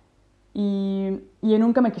 Y yo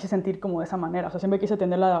nunca me quise sentir como de esa manera. O sea, siempre quise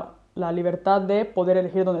tener la libertad de poder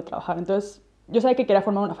elegir dónde trabajar. Entonces, yo sabía que quería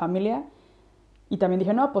formar una familia. Y también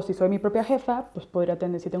dije, no, pues si soy mi propia jefa, pues podría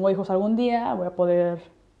tener, si tengo hijos algún día, voy a poder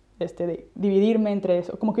dividirme entre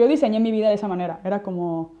eso. Como que yo diseñé mi vida de esa manera. Era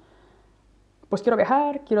como, pues quiero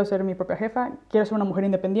viajar, quiero ser mi propia jefa, quiero ser una mujer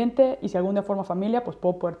independiente y si algún día formo familia, pues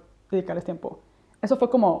puedo poder dedicarles tiempo. Eso fue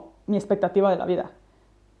como mi expectativa de la vida.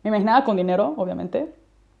 Me imaginaba con dinero, obviamente.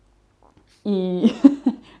 Y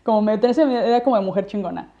como meterse en mi idea como de mujer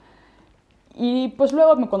chingona. Y pues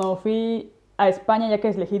luego cuando fui a España, ya que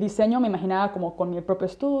elegí diseño, me imaginaba como con mi propio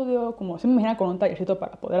estudio, como sí me imaginaba con un tallercito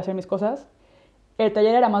para poder hacer mis cosas. El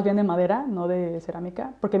taller era más bien de madera, no de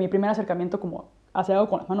cerámica, porque mi primer acercamiento como hacer algo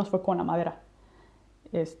con las manos fue con la madera.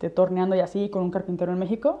 Torneando y así, con un carpintero en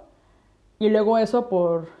México. Y luego eso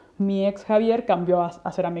por mi ex Javier cambió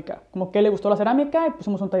a cerámica. Como que a él le gustó la cerámica y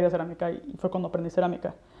pusimos un taller de cerámica y fue cuando aprendí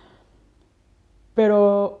cerámica.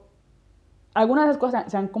 Pero algunas de esas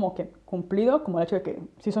cosas se han como que cumplido, como el hecho de que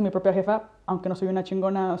sí soy mi propia jefa, aunque no soy una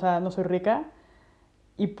chingona, o sea, no soy rica.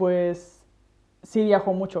 Y pues sí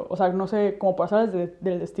viajo mucho. O sea, no sé, como por azares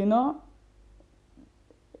del destino,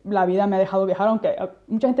 la vida me ha dejado viajar, aunque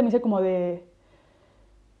mucha gente me dice como de...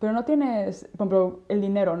 Pero no tienes, por ejemplo, el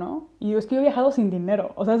dinero, ¿no? Y digo, es que yo he viajado sin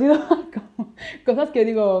dinero. O sea, ha sido como cosas que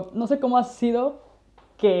digo, no sé cómo ha sido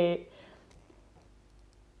que...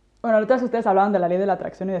 Bueno, ahorita ustedes hablaban de la ley de la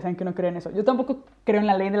atracción y decían que no creen en eso. Yo tampoco creo en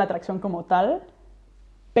la ley de la atracción como tal,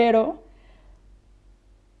 pero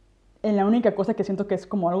en la única cosa que siento que es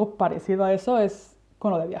como algo parecido a eso es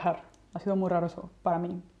con lo de viajar. Ha sido muy raro eso para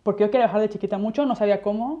mí. Porque yo quería viajar de chiquita mucho, no sabía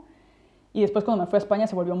cómo, y después cuando me fui a España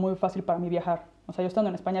se volvió muy fácil para mí viajar. O sea, yo estando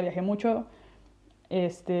en España viajé mucho,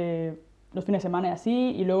 los fines de semana y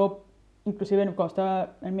así, y luego inclusive cuando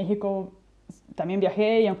estaba en México también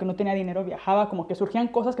viajé y aunque no tenía dinero viajaba, como que surgían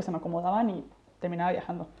cosas que se me acomodaban y terminaba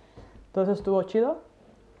viajando. Entonces estuvo chido.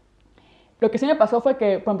 Lo que sí me pasó fue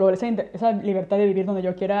que, por ejemplo, esa libertad de vivir donde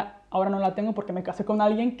yo quiera, ahora no la tengo porque me casé con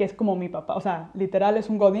alguien que es como mi papá. O sea, literal es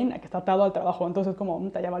un godín que está atado al trabajo. Entonces como,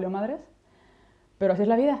 ya valió madres. Pero así es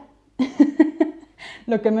la vida.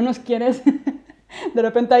 Lo que menos quieres, de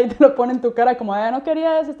repente ahí te lo pone en tu cara como, no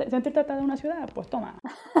querías sentirte atado a una ciudad, pues toma.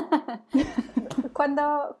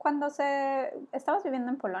 Cuando estabas viviendo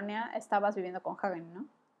en Polonia, estabas viviendo con Hagen, ¿no?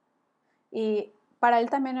 Y para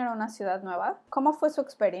él también era una ciudad nueva. ¿Cómo fue su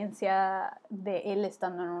experiencia de él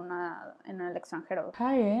estando en el extranjero?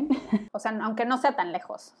 Hagen. O sea, aunque no sea tan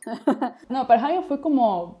lejos. No, para Hagen fue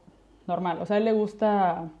como normal. O sea, a él le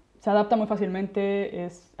gusta, se adapta muy fácilmente.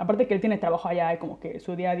 Aparte que él tiene trabajo allá y como que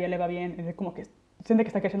su día a día le va bien. Es como que siente que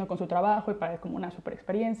está creciendo con su trabajo y para él es como una super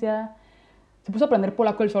experiencia. Se puso a aprender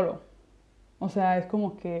polaco él solo. O sea, es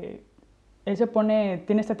como que él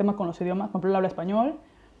tiene este tema con los idiomas. Por ejemplo, él habla español.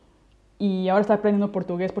 Y ahora está aprendiendo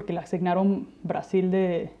portugués porque le asignaron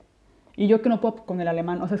Brasil Y yo que no puedo con el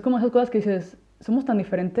alemán. O sea, es como esas cosas que dices, somos tan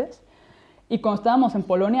diferentes. Y cuando estábamos en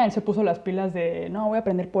Polonia, él se puso las pilas de, no, voy a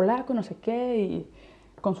aprender polaco, no sé qué, y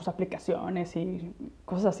con sus aplicaciones y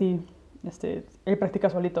cosas así. Él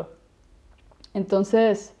practica solito.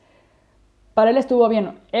 Entonces, para él estuvo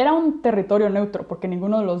bien. Era un territorio neutro porque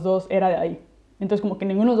ninguno de los dos era de ahí. Entonces, como que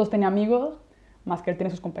ninguno de los dos tenía amigos, más que él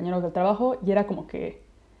tiene sus compañeros del trabajo, y era como que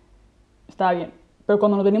estaba bien. Pero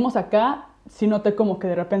cuando nos venimos acá, sí noté como que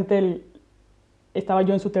de repente estaba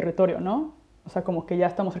yo en su territorio, ¿no? O sea, como que ya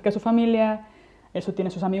estamos cerca de su familia, eso tiene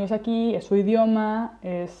sus amigos aquí, es su idioma,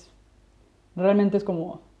 realmente es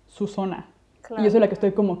como su zona. Claro. Y yo soy la que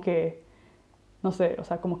estoy como que, no sé, o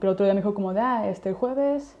sea, como que el otro día me dijo como de, el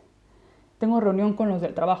jueves tengo reunión con los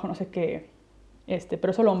del trabajo, no sé qué,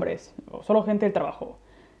 pero solo hombres, o solo gente del trabajo.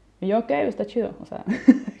 Y yo, ok, está chido, o sea,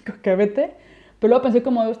 que vete. Pero luego pensé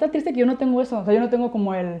como, está triste que yo no tengo eso, o sea, yo no tengo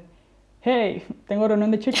como hey, tengo reunión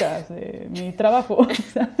de chicas, de mi trabajo,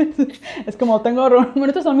 ¿sabes? Es como, bueno,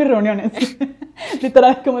 estas son mis reuniones.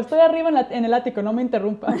 Literal, como estoy arriba en el ático, no me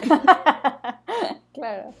interrumpa.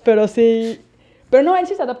 Claro. Pero sí, pero no, él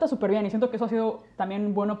sí se adapta súper bien y siento que eso ha sido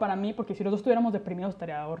también bueno para mí, porque si los dos estuviéramos deprimidos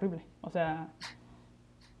estaría horrible, o sea,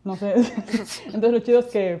 no sé. Entonces lo chido es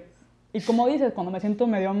que, y como dices, cuando me siento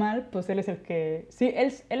medio mal, pues él es el que, sí,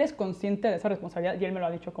 él es consciente de esa responsabilidad y él me lo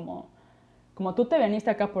ha dicho como tú te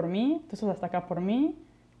viniste acá por mí, tú estás hasta acá por mí,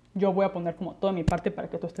 yo voy a poner como toda mi parte para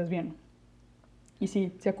que tú estés bien. Y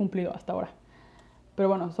sí, se ha cumplido hasta ahora. Pero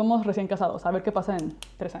bueno, somos recién casados, a ver qué pasa en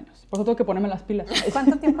 3 años. Por eso tengo que ponerme las pilas.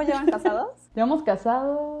 ¿Cuánto tiempo llevan casados? Llevamos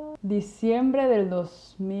casados diciembre del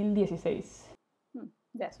 2016.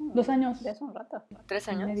 Ya es 2 años. Ya es un rato. 3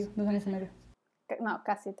 años. Medio, 2 años y medio. No,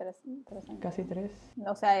 casi 3 años. Casi 3.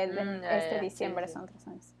 O sea, diciembre sí. Son 3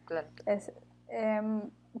 años. Claro.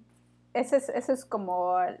 Ese es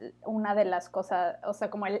como una de las cosas, o sea,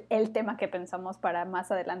 como el tema que pensamos para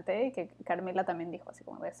más adelante, y que Carmila también dijo, así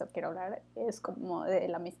como de eso quiero hablar, es como de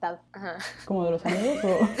la amistad. Ajá. ¿Como de los amigos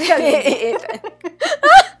o...?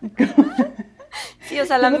 Sí, o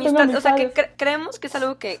sea, la amistad, o sea, que creemos que es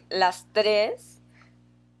algo que las tres,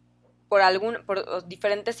 por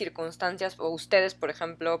diferentes circunstancias, o ustedes, por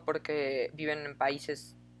ejemplo, porque viven en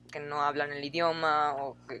países que no hablan el idioma,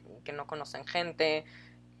 o que no conocen gente,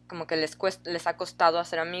 como que les ha costado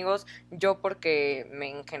hacer amigos. Yo porque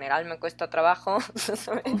en general me cuesta trabajo,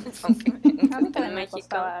 ¿sabes? Aunque en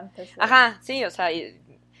México. Antes, Ajá, sí, o sea,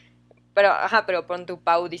 pero pronto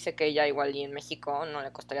Pau dice que ella igual y en México no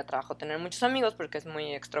le costaría trabajo tener muchos amigos porque es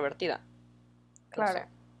muy extrovertida. Claro. No sé.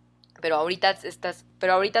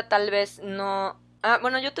 Pero ahorita tal vez no. Ah,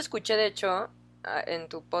 bueno, yo te escuché de hecho en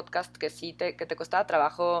tu podcast que sí que te costaba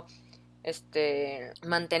trabajo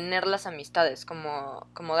mantener las amistades,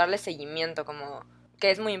 como darle seguimiento, como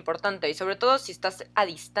que es muy importante, y sobre todo si estás a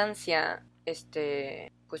distancia,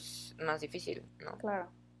 pues más difícil, ¿no? Claro.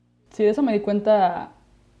 Sí, de eso me di cuenta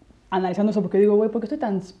analizando eso, porque digo, güey, ¿por qué estoy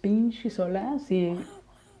tan pinche sola? Si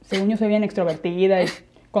según yo soy bien extrovertida y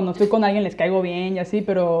cuando estoy con alguien les caigo bien y así,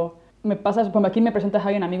 pero me pasa, como aquí me presentas a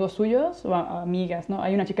alguien, amigos suyos o amigas, ¿no?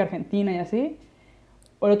 Hay una chica argentina y así,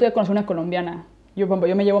 o el otro día conocí una colombiana. Yo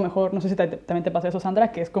me llevo mejor, no sé si también te pasa eso,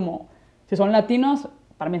 Sandra, que es como, si son latinos,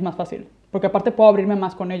 para mí es más fácil. Porque aparte puedo abrirme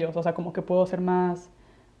más con ellos, o sea, como que puedo ser más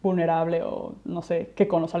vulnerable o no sé, que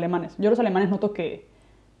con los alemanes. Yo los alemanes noto que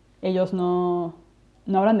ellos no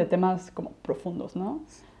hablan de temas como profundos, ¿no?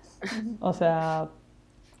 O sea,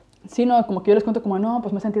 sí, no, como que yo les cuento como, no,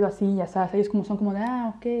 pues me he sentido así, ya sabes, ellos como son como de,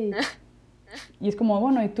 ok. Y es como,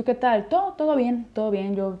 bueno, ¿y tú qué tal? Todo bien,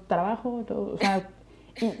 yo trabajo, todo, o sea...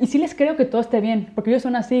 Y sí les creo que todo esté bien, porque ellos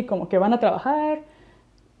son así, como que van a trabajar,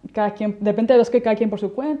 cada quien, depende de los que cada quien por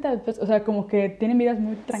su cuenta, pues, o sea, como que tienen vidas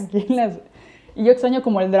muy tranquilas. Y yo extraño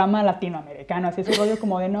como el drama latinoamericano, así ese rollo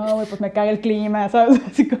como de, no, pues me caga el clima, ¿sabes?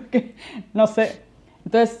 Así como que, no sé.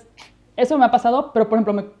 Entonces, eso me ha pasado, pero por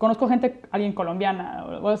ejemplo, conozco alguien colombiana o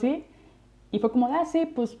algo así, y fue como, sí,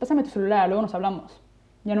 pues pásame tu celular, luego nos hablamos.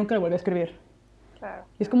 Ya nunca le volví a escribir. Claro.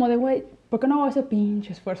 Y es como de, güey, ¿por qué no hago ese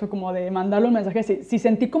pinche esfuerzo como de mandarle un mensaje? Si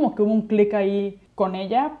sentí como que hubo un clic ahí con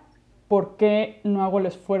ella, ¿por qué no hago el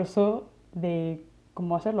esfuerzo de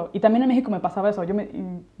cómo hacerlo. Y también en México me pasaba eso. Yo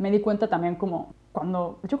me di cuenta también como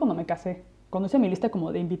cuando me casé, cuando hice mi lista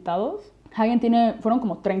como de invitados, fueron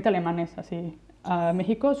como 30 alemanes así a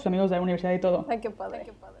México, sus amigos de la universidad y todo. Ay, qué padre,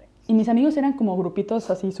 qué padre. Y mis amigos eran como grupitos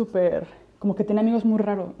así súper, como que tenía amigos muy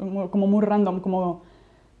raros, como muy random, como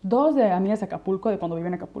 2 de amigas de Acapulco, de cuando viví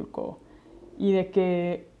en Acapulco, y de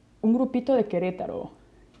que un grupito de Querétaro,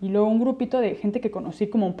 y luego un grupito de gente que conocí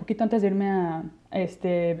como un poquito antes de irme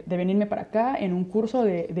de venirme para acá en un curso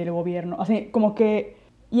del gobierno. Así, como que,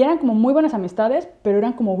 y eran como muy buenas amistades, pero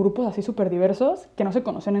eran como grupos así súper diversos que no se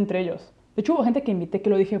conocen entre ellos. De hecho, hubo gente que invité que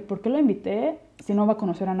lo dije, ¿por qué lo invité si no va a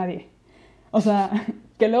conocer a nadie? O sea,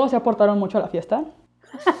 que luego se aportaron mucho a la fiesta.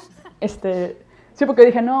 Sí, porque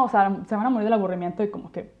dije, no, o sea, se van a morir del aburrimiento y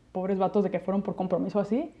como que pobres vatos de que fueron por compromiso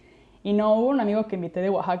así. Y no, hubo un amigo que invité de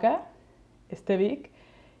Oaxaca, Vic,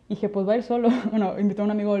 y dije, pues va a ir solo. Bueno, invitó a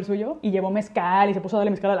un amigo del suyo y llevó mezcal y se puso a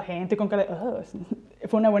darle mezcal a la gente con cara de...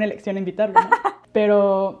 Fue una buena elección invitarlo, ¿no?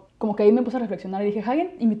 Pero como que ahí me puse a reflexionar y dije,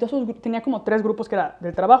 Hagen invitó a tenía como 3 grupos que era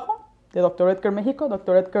del trabajo, de Dr. Edgar México,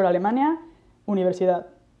 Dr. Edgar Alemania, universidad.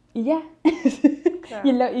 Y ya. Claro.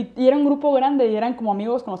 Y era un grupo grande y eran como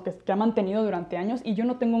amigos con los que ha mantenido durante años y yo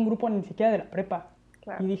no tengo un grupo ni siquiera de la prepa.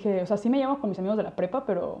 Claro. Y dije, o sea, sí me llevo con mis amigos de la prepa,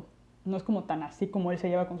 pero no es como tan así como él se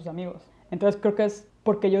lleva con sus amigos. Entonces creo que es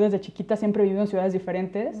porque yo desde chiquita siempre he vivido en ciudades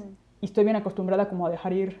diferentes y estoy bien acostumbrada como a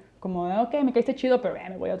dejar ir, como de, ok, me caíste chido, pero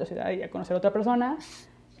me voy a otra ciudad y a conocer a otra persona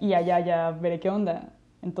y allá ya veré qué onda.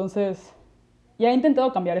 Entonces, ya he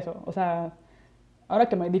intentado cambiar eso. O sea, ahora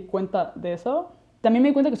que me di cuenta de eso, también me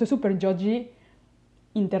di cuenta que soy súper judgy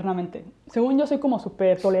internamente. Según yo soy como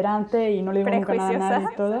súper tolerante y no le digo nunca nada a nadie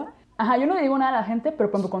y todo. Ajá, yo no le digo nada a la gente, pero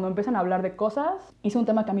cuando empiezan a hablar de cosas, hice un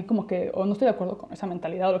tema que a mí como que, o no estoy de acuerdo con esa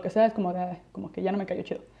mentalidad o lo que sea, es como que ya no me cayó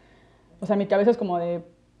chido. O sea, mi cabeza es como de,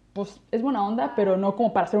 pues es buena onda, pero no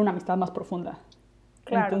como para hacer una amistad más profunda.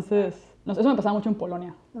 Claro. Entonces, no sé, eso me pasaba mucho en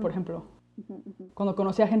Polonia, por ejemplo. Cuando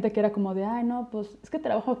conocí a gente que era como de, ay, no, pues es que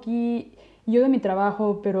trabajo aquí, y yo de mi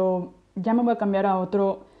trabajo, pero ya me voy a cambiar a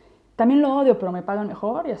otro. También lo odio, pero me pagan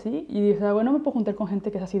mejor y así. Y dije, bueno, no me puedo juntar con gente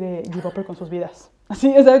que es así de give upper con sus vidas.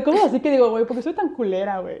 Así, o sea, ¿cómo así que digo, güey? Porque soy tan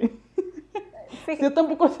culera, güey. Yo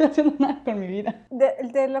tampoco estoy haciendo nada con mi vida.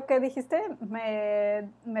 De lo que dijiste,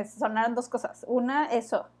 me sonaron 2 cosas. Una,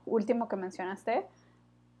 eso, último que mencionaste,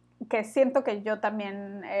 que siento que yo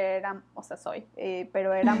también soy,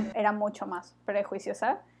 pero era mucho más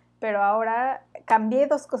prejuiciosa. Pero ahora cambié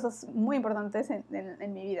 2 cosas muy importantes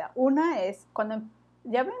en mi vida. Una es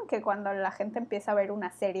ya ven que cuando la gente empieza a ver una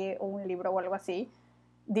serie o un libro o algo así,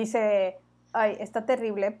 dice, ay, está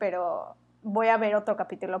terrible, pero voy a ver otro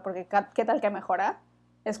capítulo porque ¿qué tal que mejora?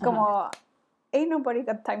 Es como, ain't nobody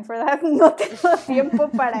got time for that, no tengo tiempo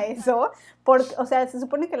para eso, o sea, se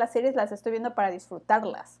supone que las series las estoy viendo para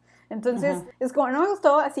disfrutarlas. Entonces, es como, no me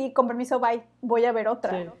gustó, así, con permiso, bye, voy a ver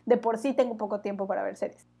otra. Sí. De por sí tengo poco tiempo para ver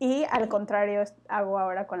series. Y al contrario hago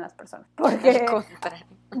ahora con las personas. Porque,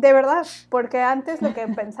 de verdad, porque antes lo que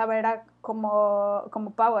pensaba era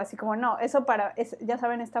como Pau, así como, no, ya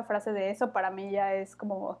saben esta frase de eso, para mí ya es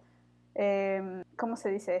como, ¿cómo se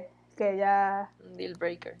dice? Que ya... Deal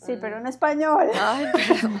breaker. Sí, pero en español. Ay,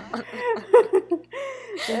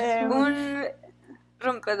 pero... un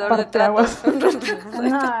rompedor de tratos.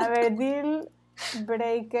 No, a ver, deal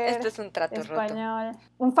breaker. Este es un trato español. roto.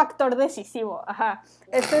 Un factor decisivo, ajá.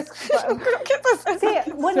 Esto es... Creo que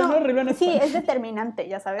sí, bueno, sí, es determinante,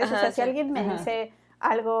 ya sabes. Ajá, o sea, si alguien me dice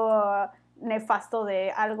algo nefasto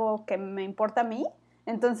de algo que me importa a mí,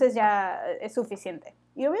 entonces ya es suficiente.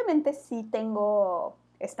 Y obviamente sí tengo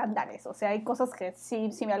estándares, o sea, hay cosas que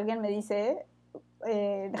sí, si alguien me dice,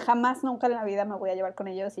 jamás, nunca en la vida me voy a llevar con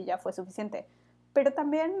ellos y ya fue suficiente. Pero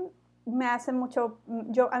también me hace mucho,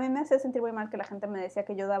 a mí me hace sentir muy mal que la gente me decía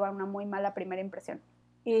que yo daba una muy mala primera impresión.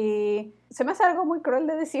 Y se me hace algo muy cruel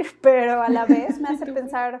de decir, pero a la vez me hace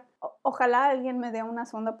pensar, ojalá alguien me dé una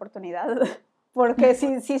segunda oportunidad, porque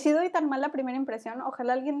si doy tan mala primera impresión,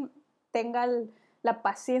 ojalá alguien tenga la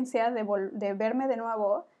paciencia de verme de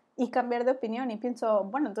nuevo y cambiar de opinión. Y pienso,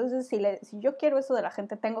 bueno, entonces si yo quiero eso de la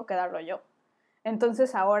gente, tengo que darlo yo.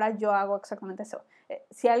 Entonces ahora yo hago exactamente eso.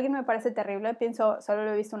 Si alguien me parece terrible, pienso, solo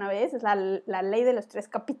lo he visto una vez, es la ley de los 3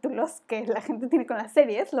 capítulos que la gente tiene con las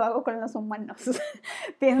series, lo hago con los humanos.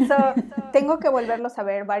 Pienso, tengo que volverlos a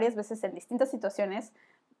ver varias veces en distintas situaciones.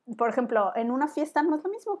 Por ejemplo, en una fiesta no es lo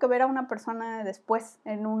mismo que ver a una persona después,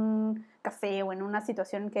 en un café o en una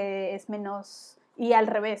situación que es menos... Y al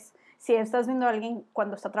revés, si estás viendo a alguien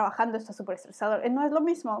cuando está trabajando, está súper estresado, no es lo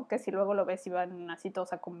mismo que si luego lo ves y van así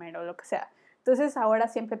todos a comer o lo que sea. Entonces ahora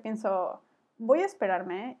siempre pienso, voy a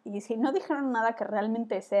esperarme y si no dijeron nada que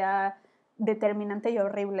realmente sea determinante y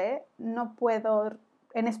horrible, no puedo,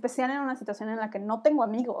 en especial en una situación en la que no tengo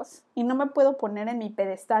amigos y no me puedo poner en mi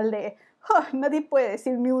pedestal de nadie puede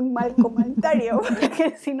decir ni un mal comentario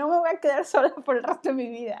porque si no me voy a quedar sola por el resto de mi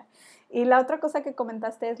vida. Y la otra cosa que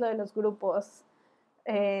comentaste es lo de los grupos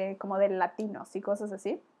como de latinos y cosas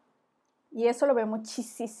así. Y eso lo veo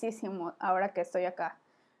muchísimo ahora que estoy acá.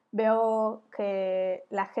 Veo que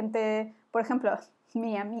la gente, por ejemplo,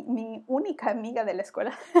 mi única amiga de la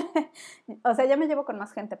escuela, o sea, ya me llevo con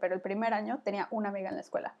más gente, pero el primer año tenía una amiga en la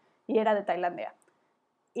escuela y era de Tailandia.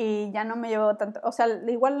 Y ya no me llevo tanto, o sea,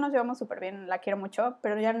 igual nos llevamos súper bien, la quiero mucho,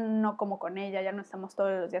 pero ya no como con ella, ya no estamos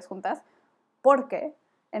todos los días juntas, porque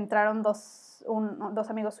entraron dos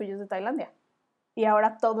amigos suyos de Tailandia. Y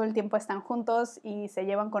ahora todo el tiempo están juntos y se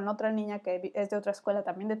llevan con otra niña que es de otra escuela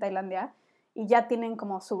también de Tailandia y ya tienen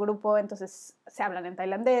como su grupo, entonces se hablan en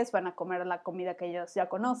tailandés, van a comer la comida que ellos ya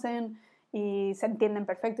conocen y se entienden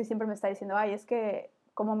perfecto y siempre me está diciendo, ay, es que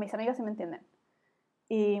como mis amigas sí me entienden.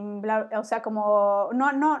 Y o sea, como,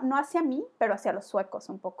 no hacia mí, pero hacia los suecos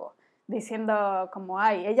un poco, diciendo como,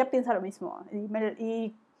 ay, ella piensa lo mismo.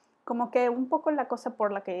 Y como que un poco la cosa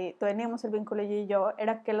por la que teníamos el vínculo ella y yo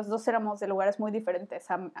era que los dos éramos de lugares muy diferentes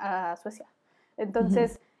a Suecia.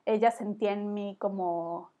 Entonces, ella sentía en mí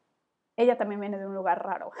como, ella también viene de un lugar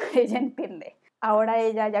raro, ella entiende. Ahora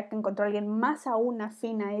ella, ya que encontró a alguien más aún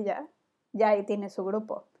afín a ella, ya ahí tiene su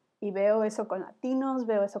grupo. Y veo eso con latinos,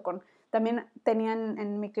 veo eso con... También tenían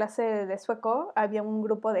en mi clase de sueco, había un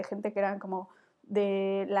grupo de gente que eran como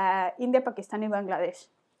de la India, Pakistán y Bangladesh.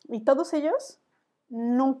 Y todos ellos,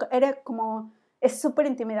 nunca, era como, es súper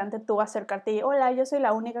intimidante tú acercarte y, hola, yo soy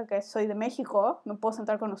la única que soy de México, ¿me puedo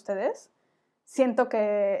sentar con ustedes? Siento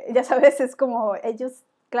que, ya sabes, es como, ellos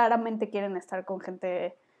claramente quieren estar con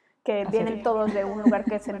gente que vienen todos de un lugar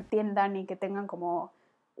que se entiendan y que tengan como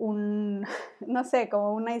un, no sé,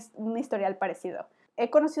 como un historial parecido. He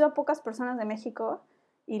conocido a pocas personas de México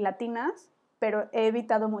y latinas, pero he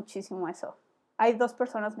evitado muchísimo eso. Hay 2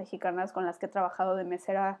 personas mexicanas con las que he trabajado de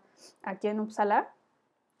mesera aquí en Uppsala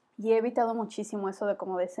y he evitado muchísimo eso de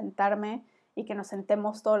como de sentarme y que nos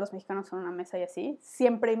sentemos todos los mexicanos en una mesa y así.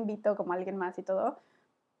 Siempre invito como a alguien más y todo,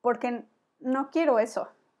 porque no quiero eso.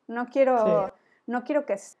 No quiero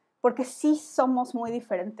que... Porque sí somos muy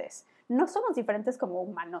diferentes. No somos diferentes como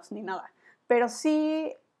humanos ni nada, pero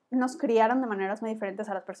sí nos criaron de maneras muy diferentes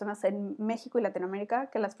a las personas en México y Latinoamérica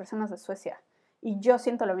que las personas de Suecia. Y yo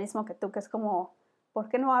siento lo mismo que tú, que es como, ¿por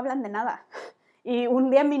qué no hablan de nada? Y un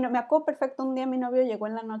día, me acuerdo perfecto, un día mi novio llegó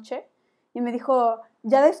en la noche y me dijo,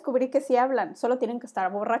 ya descubrí que sí hablan, solo tienen que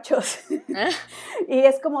estar borrachos. Y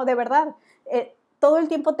es como, de verdad, todo el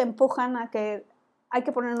tiempo te empujan a que hay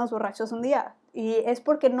que ponernos borrachos un día. Y es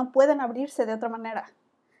porque no pueden abrirse de otra manera.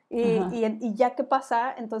 Y ya que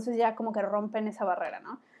pasa, entonces ya como que rompen esa barrera,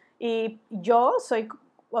 ¿no? Y yo soy,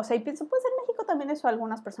 o sea, y pienso, pues en México también eso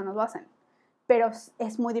algunas personas lo hacen, pero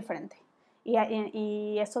es muy diferente.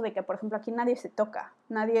 Y eso de que, por ejemplo, aquí nadie se toca,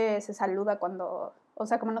 nadie se saluda cuando, o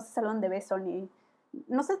sea, como no se saludan de beso, ni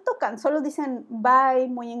no se tocan, solo dicen bye,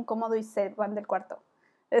 muy incómodo y se van del cuarto.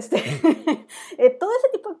 Todo ese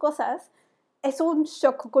tipo de cosas es un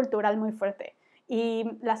shock cultural muy fuerte.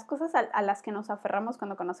 Y las cosas a las que nos aferramos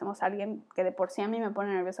cuando conocemos a alguien, que de por sí a mí me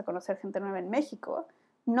pone nerviosa conocer gente nueva en México,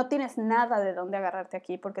 no tienes nada de dónde agarrarte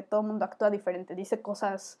aquí porque todo el mundo actúa diferente, dice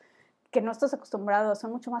cosas que no estás acostumbrado,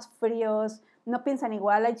 son mucho más fríos, no piensan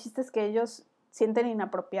igual, hay chistes que ellos sienten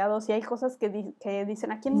inapropiados y hay cosas que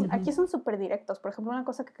dicen, aquí son súper directos. Por ejemplo, una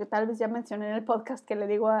cosa que tal vez ya mencioné en el podcast que le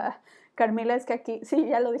digo a Carmila es que aquí, sí,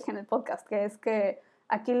 ya lo dije en el podcast, que es que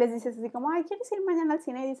aquí les dices así como, ay, ¿quieres ir mañana al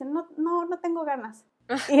cine? Y dicen, no tengo ganas.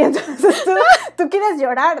 Y entonces tú quieres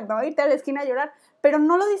llorar, ¿no? Irte a la esquina a llorar, pero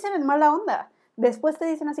no lo dicen en mala onda. Después te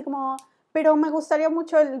dicen así como, pero me gustaría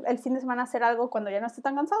mucho el fin de semana hacer algo cuando ya no esté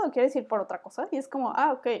tan cansado, ¿quieres ir por otra cosa? Y es como,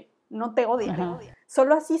 ok, no te odian.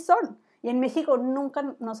 Solo así son. Y en México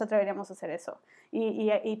nunca nos atreveríamos a hacer eso.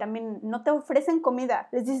 Y también no te ofrecen comida.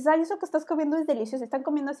 Les dices, ay, eso que estás comiendo es delicioso. Están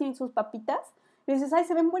comiendo así sus papitas. Y dices, ay,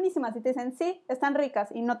 se ven buenísimas. Y te dicen, sí, están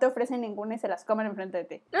ricas. Y no te ofrecen ninguna y se las comen enfrente de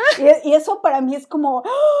ti. Y eso para mí es como,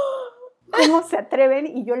 ¿cómo se atreven?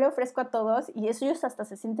 Y yo le ofrezco a todos. Y ellos hasta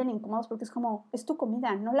se sienten incómodos porque es como, es tu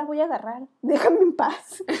comida, no la voy a agarrar. Déjame en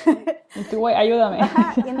paz. Y tú, güey, ayúdame.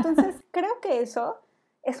 Ajá, y entonces creo que eso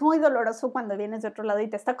es muy doloroso cuando vienes de otro lado y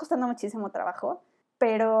te está costando muchísimo trabajo,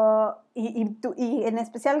 pero, y en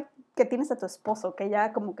especial que tienes a tu esposo, que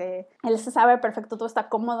ya como que él se sabe perfecto, todo está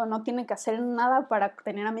cómodo, no tiene que hacer nada para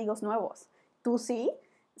tener amigos nuevos. Tú sí,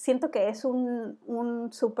 siento que es un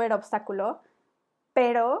súper obstáculo,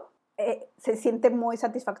 pero se siente muy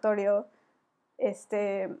satisfactorio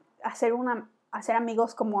hacer hacer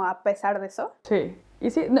amigos como a pesar de eso. Sí. Y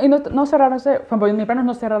sí, y no cerrarse, por ejemplo, mi plan es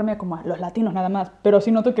no cerrarme como a los latinos nada más, pero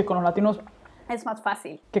sí noto que con los latinos... Es más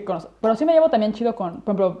fácil. Que con pero sí me llevo también chido con,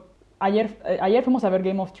 por ejemplo, ayer fuimos a ver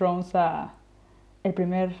Game of Thrones el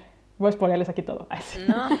primer... Voy a spoilerles aquí todo.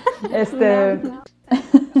 No. No.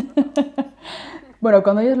 Bueno,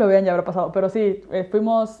 cuando ellos lo vean ya habrá pasado, pero sí,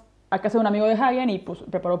 fuimos a casa de un amigo de Hagen y pues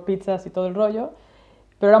preparó pizzas y todo el rollo,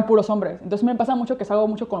 pero eran puros hombres. Entonces me pasa mucho que salgo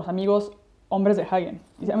mucho con los amigos hombres de Hagen.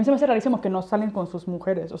 Y a mí se me hace rarísimo que no salen con sus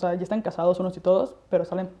mujeres, o sea, ya están casados unos y todos, pero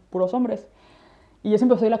salen puros hombres. Y yo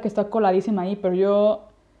siempre soy la que está coladísima ahí, pero yo,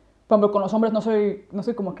 por ejemplo, con los hombres no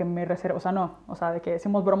soy como que me reservo, o sea, no, o sea, de que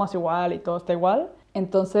hacemos bromas igual y todo está igual.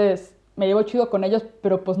 Entonces me llevo chido con ellos,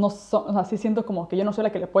 pero pues no o sea, sí siento como que yo no soy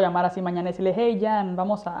la que le puedo llamar así mañana y decirle, hey, Jan,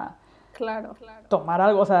 vamos a tomar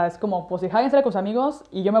algo. O sea, es como, pues si Hagen sale con sus amigos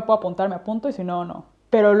y yo me puedo apuntar, me apunto, y si no, no.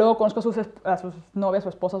 Pero luego conozco a sus novias o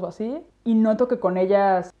esposas o así, y noto que con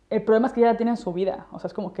ellas, el problema es que ya tienen su vida. O sea,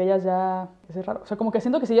 es como que ellas ya... Es raro. O sea, como que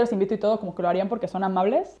siento que si yo las invito y todo, como que lo harían porque son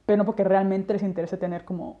amables, pero no porque realmente les interese tener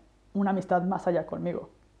como una amistad más allá conmigo.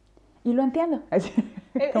 Y lo entiendo.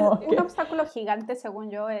 Un obstáculo gigante,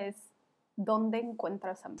 según yo, es dónde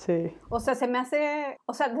encuentras amigos. Sí. O sea, se me hace...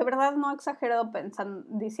 O sea, de verdad no exagero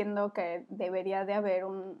diciendo que debería de haber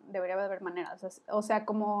maneras. O sea,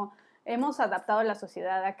 como... Hemos adaptado la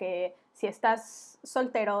sociedad a que si estás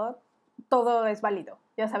soltero, todo es válido.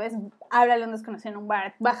 Ya sabes, háblale a un desconocido en un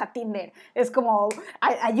bar, baja Tinder. Es como,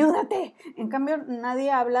 ayúdate. En cambio, nadie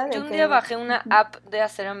habla de Yo un día bajé una app de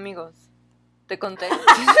hacer amigos. ¿Te conté?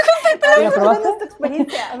 ¿La probaste? ¿Cuál es tu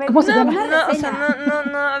experiencia? A ver, ¿Cómo se llama? No, o sea,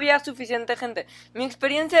 no había suficiente gente. Mi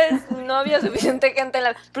experiencia es, no había suficiente gente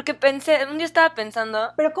porque un día estaba pensando...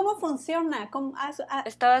 ¿Pero cómo funciona?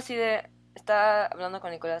 Estaba hablando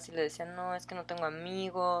con Nicolás y le decía, no, es que no tengo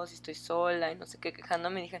amigos, y estoy sola y no sé qué,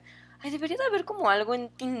 quejándome. Y dije, ay, debería de haber como algo en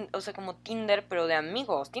Tinder, o sea, como Tinder, pero de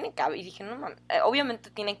amigos, tiene que haber. Y dije, no, man,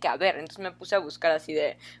 obviamente tiene que haber. Entonces me puse a buscar así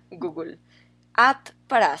de Google,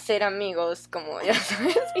 para hacer amigos, como, ya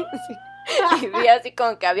sabes, y vi así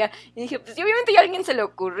como que había, y dije, pues sí, obviamente ya a alguien se le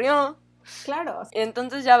ocurrió. Claro. Y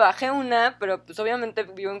entonces ya bajé una, pero pues obviamente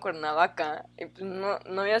vivo en Cuernavaca, y pues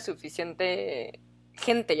no había suficiente...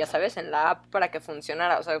 gente, ya sabes, en la app para que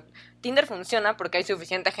funcionara. O sea, Tinder funciona porque hay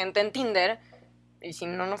suficiente gente en Tinder, y si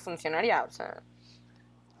no, no funcionaría. O sea,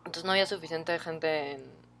 entonces no había suficiente gente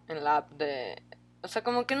en la app de... O sea,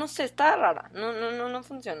 como que no sé, está rara. No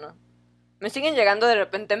funcionó. Me siguen llegando de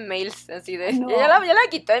repente mails así de... No. Ya la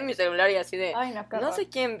quité de mi celular y así de... Ay, no sé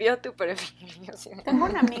quién vio tu perfil. Y yo así de, Tengo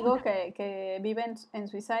un amigo que vive en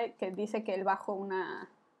Suiza que dice que él bajó una...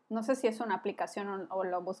 No sé si es una aplicación o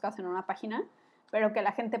lo buscas en una página, pero que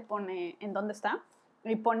la gente pone en dónde está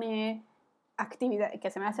y pone actividad, que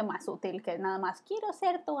se me hace más útil que nada más quiero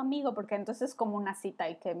ser tu amigo, porque entonces es como una cita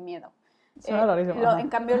y qué miedo. En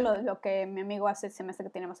cambio, lo que mi amigo hace se me hace que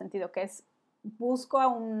tiene más sentido, que es busco a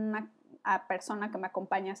una persona que me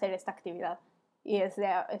acompañe a hacer esta actividad y es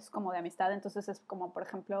como de amistad. Entonces es como, por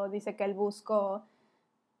ejemplo, dice que él buscó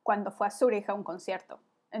cuando fue a Zurich a un concierto.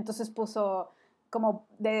 Entonces puso... como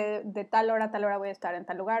de tal hora a tal hora voy a estar en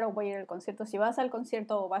tal lugar o voy a ir al concierto. Si vas al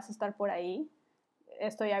concierto o vas a estar por ahí,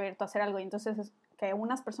 estoy abierto a hacer algo. Y entonces es que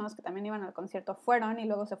unas personas que también iban al concierto fueron y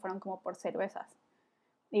luego se fueron como por cervezas.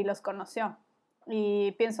 Y los conoció.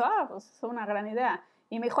 Y pienso, pues es una gran idea.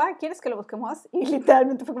 Y me dijo, ¿quieres que lo busquemos? Y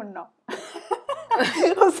literalmente fue como, no.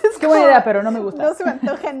 O sea, qué buena idea, pero no me gusta. No se me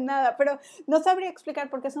antoja en nada, pero no sabría explicar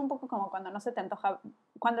porque es un poco como cuando no se te antoja,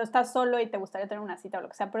 cuando estás solo y te gustaría tener una cita o lo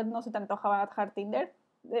que sea, pero no se te antoja bajar Tinder.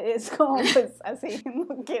 Es como, pues, así,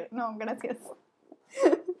 no, gracias.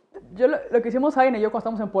 Yo lo que hicimos Hagen y yo cuando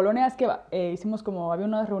estábamos en Polonia es que hicimos como, había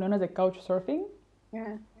unas reuniones de couchsurfing,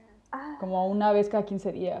 como una vez cada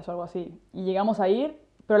 15 días o algo así, y llegamos a ir,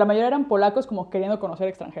 pero la mayoría eran polacos como queriendo conocer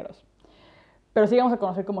extranjeros. Pero sí íbamos a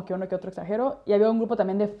conocer como que uno que otro extranjero. Y había un grupo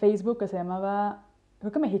también de Facebook que se llamaba, creo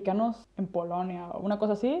que Mexicanos en Polonia o una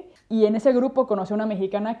cosa así. Y en ese grupo conocí a una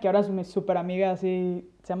mexicana que ahora es mi súper amiga, así,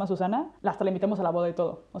 se llama Susana. Hasta la invitamos a la boda y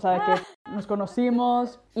todo. O sea, de que nos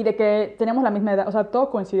conocimos y de que teníamos la misma edad. O sea,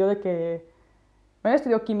 todo coincidió de que... Ella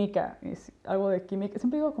estudió química, algo de química.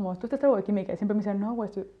 Siempre digo como, tú estás algo de química. Y siempre me dicen, no, güey,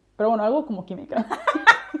 pero bueno, algo como química.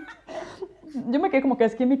 Yo me quedé como que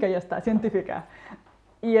es química y ya está, científica.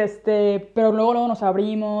 Y pero luego nos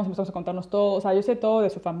abrimos, empezamos a contarnos todo, o sea, yo sé todo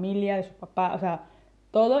de su familia, de su papá, o sea,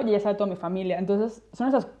 todo, y ella sabe toda mi familia. Entonces, son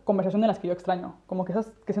esas conversaciones de las que yo extraño, como que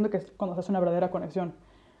esas que siento que es cuando se hace una verdadera conexión,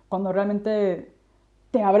 cuando realmente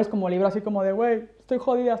te abres como libro, así como de, güey, estoy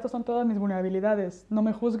jodida, estas son todas mis vulnerabilidades, no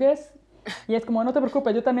me juzgues, y es como, no te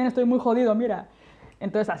preocupes, yo también estoy muy jodido, mira.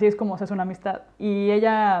 Entonces, así es como se hace una amistad. Y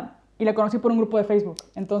ella y la conocí por un grupo de Facebook.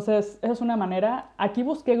 Entonces, esa es una manera. Aquí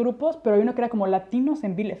busqué grupos, pero hay uno que era como latinos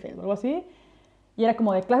en Bielefeld o algo así. Y era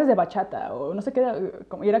como de clases de bachata o no sé qué.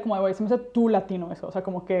 Y era como, güey, se me hace tú latino eso. O sea,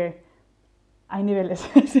 como que hay niveles.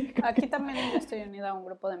 Sí, Aquí también yo estoy unida a un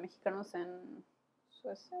grupo de mexicanos en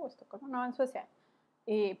Suecia o Estocolmo. No, en Suecia.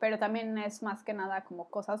 Pero también es más que nada como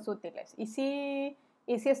cosas útiles. Y sí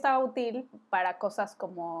está útil para cosas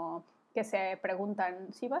como que se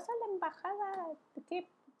preguntan, si vas a la embajada, ¿qué?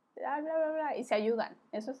 Bla, bla, bla, bla, y se ayudan.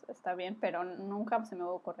 Eso está bien, pero nunca se me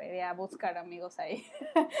ocurriría buscar amigos ahí.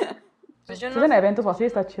 Pues si hacen eventos o así,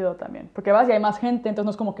 está chido también. Porque vas y hay más gente, entonces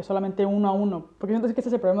no es como que solamente uno a uno. Porque siento que ese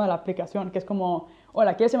es el problema de la aplicación, que es como,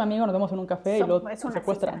 hola, ¿quieres ser mi amigo? Nos vemos en un café y luego te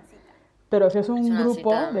secuestran. Pero si es un una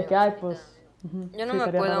grupo cita, de que, amigos. pues... Yo no sí, me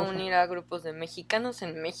estaría puedo raro eso. unir a grupos de mexicanos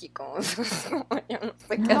en México. Yo no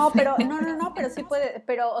sé qué No, hacer. pero sí puede,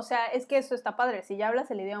 pero, o sea, es que eso está padre. Si ya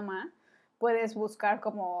hablas el idioma, puedes buscar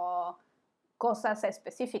como cosas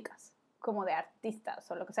específicas, como de artistas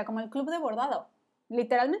o lo que sea, como el club de bordado.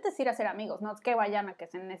 Literalmente es ir a ser amigos, no es que vayan a que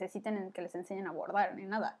se necesiten que les enseñen a bordar ni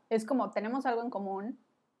nada. Es como tenemos algo en común,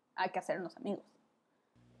 hay que hacernos amigos.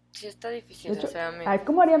 Sí, está De difícil hecho, hacer amigos. ay,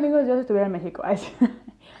 ¿cómo haría amigos yo si estuviera en México? Ay, sí.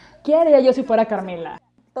 ¿Qué haría yo si fuera Carmela?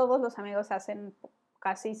 Todos los amigos se hacen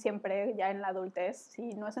casi siempre ya en la adultez.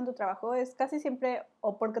 Si no es en tu trabajo, es casi siempre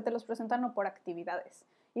o porque te los presentan o por actividades.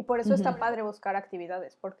 Y por eso está padre buscar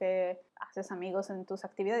actividades, porque haces amigos en tus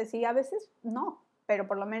actividades y a veces no, pero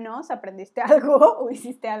por lo menos aprendiste algo o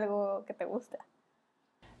hiciste algo que te gusta.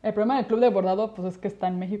 El problema del club de bordado, pues es que está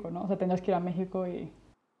en México, ¿no? O sea, tendrías que ir a México y...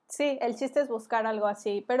 Sí, el chiste es buscar algo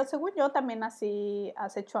así, pero según yo también así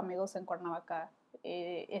has hecho amigos en Cuernavaca,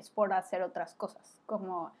 es por hacer otras cosas,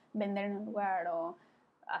 como vender en un lugar o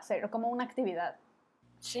hacer como una actividad.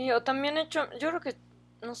 Sí, o también he hecho, yo creo que,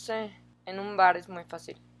 no sé, en un bar es muy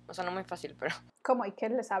fácil. O sea, no muy fácil, pero ¿Cómo? ¿Y qué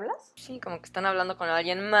les hablas? sí, como que están hablando con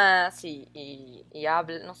alguien más y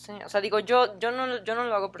hablan, no sé. O sea, digo, yo no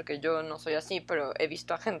lo hago porque yo no soy así, pero he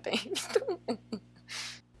visto a gente. Yo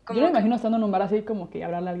lo Como que imagino estando en un bar así como que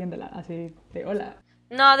hablarle a alguien de la... así de hola.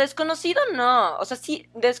 no, desconocido no. O sea, sí,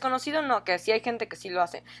 desconocido no, que sí hay gente que sí lo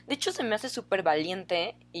hace. De hecho, se me hace súper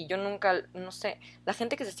valiente y yo nunca, no sé, la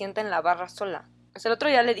gente que se sienta en la barra sola. O sea, el otro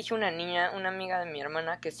día le dije a una niña, una amiga de mi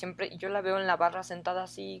hermana, que siempre, y yo la veo en la barra sentada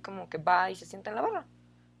así, como que va y se sienta en la barra.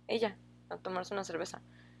 Ella, a tomarse una cerveza.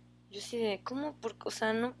 Yo sí de, ¿cómo? O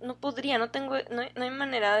sea, no podría, no hay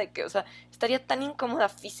manera de que, o sea, estaría tan incómoda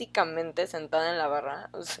físicamente sentada en la barra.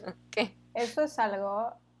 O sea, ¿qué? Eso es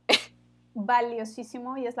algo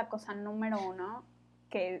valiosísimo y es la cosa número uno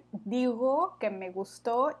que digo que me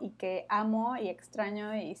gustó y que amo y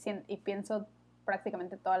extraño y pienso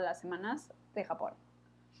prácticamente todas las semanas de Japón,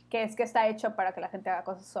 que es que está hecho para que la gente haga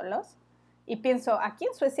cosas solos. Y pienso, aquí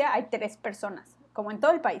en Suecia hay 3 personas, como en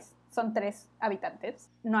todo el país, son 3 habitantes,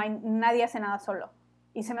 nadie hace nada solo.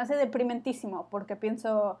 Y se me hace deprimentísimo porque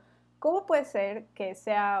pienso, ¿cómo puede ser que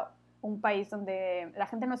sea un país donde la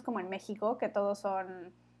gente no es como en México, que todos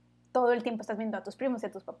son, todo el tiempo estás viendo a tus primos y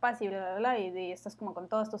a tus papás y bla, bla, bla, y estás como con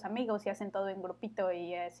todos tus amigos y hacen todo en grupito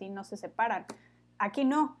y así no se separan? Aquí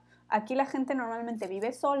no, aquí la gente normalmente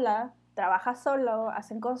vive sola, trabaja solo,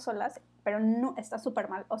 hacen cosas solas, pero no, está súper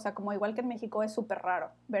mal. O sea, como igual que en México es súper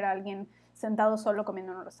raro ver a alguien sentado solo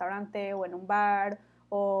comiendo en un restaurante o en un bar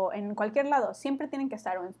o en cualquier lado. Siempre tienen que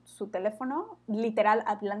estar en su teléfono, literal,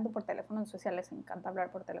 hablando por teléfono. En Suecia les encanta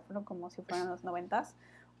hablar por teléfono como si fueran los 90s.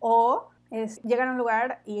 O llegan a un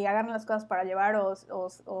lugar y agarran las cosas para llevar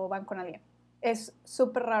o van con alguien. Es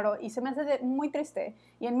súper raro y se me hace muy triste.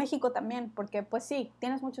 Y en México también, porque pues sí,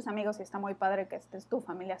 tienes muchos amigos y está muy padre que estés tu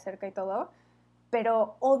familia cerca y todo,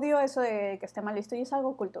 pero odio eso de que esté mal visto y es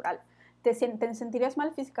algo cultural. Te sentirías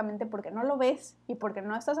mal físicamente porque no lo ves y porque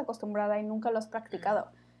no estás acostumbrada y nunca lo has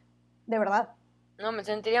practicado. De verdad. No, me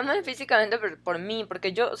sentiría mal físicamente por mí,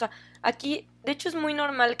 porque yo, o sea, aquí, de hecho es muy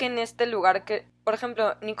normal que en este lugar que, por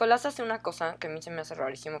ejemplo, Nicolás hace una cosa que a mí se me hace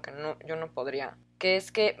rarísimo, que no, yo no podría, que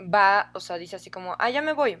es que va, o sea, dice así como, ah, ya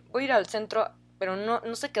me voy a ir al centro, pero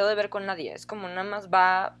no se quedó de ver con nadie, es como nada más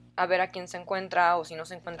va a ver a quién se encuentra, o si no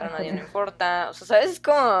se encuentra a nadie no importa, o sea, ¿sabes? Es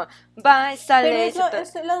como, va, sale, Pero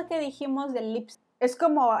es lo que dijimos del lipstick. Es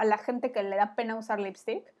como a la gente que le da pena usar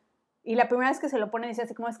lipstick. Y la primera vez que se lo pone dice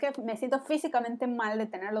así como es que me siento físicamente mal de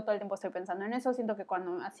tenerlo todo el tiempo, estoy pensando en eso, siento que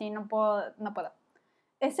cuando así no puedo.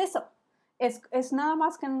 Es eso, es nada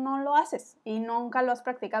más que no lo haces y nunca lo has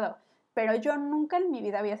practicado. Pero yo nunca en mi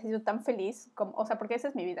vida había sido tan feliz, como, o sea, porque esa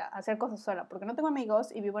es mi vida, hacer cosas sola, porque no tengo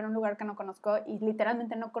amigos y vivo en un lugar que no conozco y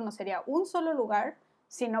literalmente no conocería un solo lugar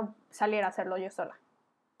si no saliera a hacerlo yo sola.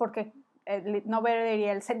 Porque no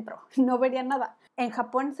vería el centro, no vería nada. En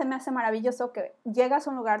Japón se me hace maravilloso que llegas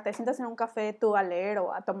a un lugar, te sientas en un café tú a leer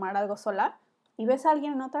o a tomar algo sola y ves a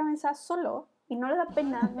alguien en otra mesa solo y no le da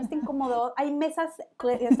pena, no está incómodo. Hay mesas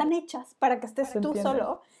que están hechas para que estés tú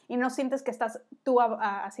solo y no sientes que estás tú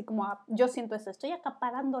así como yo siento eso, estoy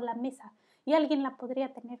acaparando la mesa y alguien la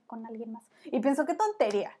podría tener con alguien más. Y pienso, qué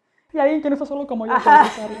tontería. Y alguien que no está solo como yo.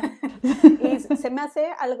 Y se me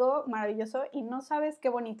hace algo maravilloso y no sabes qué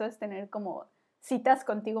bonito es tener como citas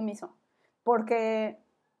contigo mismo. Porque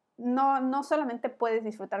no solamente puedes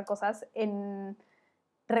disfrutar cosas en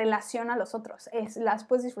relación a los otros, las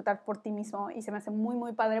puedes disfrutar por ti mismo y se me hace muy,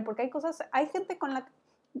 muy padre porque hay gente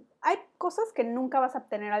hay cosas que nunca vas a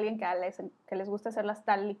obtener a alguien que les guste hacerlas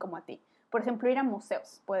tal y como a ti. Por ejemplo, ir a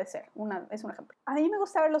museos puede ser, es un ejemplo. A mí me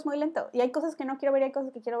gusta verlos muy lento y hay cosas que no quiero ver y hay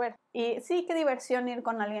cosas que quiero ver. Y sí, qué diversión ir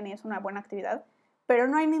con alguien y es una buena actividad, pero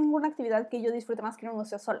no hay ninguna actividad que yo disfrute más que ir a un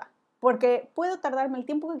museo sola. Porque puedo tardarme el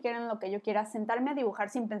tiempo que quiera en lo que yo quiera, sentarme a dibujar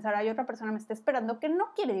sin pensar, hay otra persona me está esperando que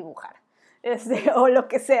no quiere dibujar, o lo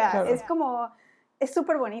que sea. Claro. Es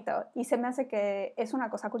súper bonito y se me hace que es una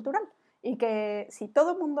cosa cultural. Y que si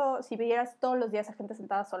vieras todos los días a gente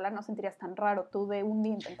sentada sola, no sentirías tan raro tú de un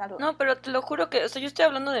día intentarlo. No, pero te lo juro que, o sea, yo estoy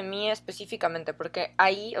hablando de mí específicamente, porque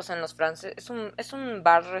ahí, o sea, en los franceses, es un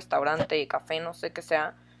bar, restaurante y café, no sé qué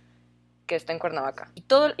sea, que está en Cuernavaca.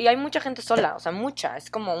 Y hay mucha gente sola, o sea, mucha,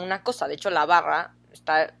 es como una cosa. De hecho, la barra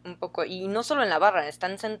está un poco, y no solo en la barra,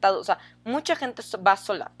 están sentados, o sea, mucha gente va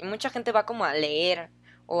sola, y mucha gente va como a leer,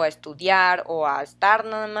 o a estudiar, o a estar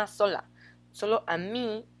nada más sola. Solo a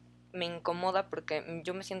mí me incomoda porque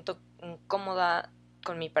yo me siento incómoda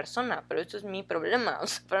con mi persona, pero esto es mi problema, o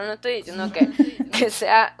sea, pero no estoy diciendo que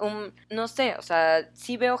sea no sé, o sea,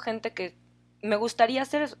 sí veo gente que me gustaría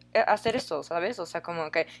hacer eso, ¿sabes? O sea,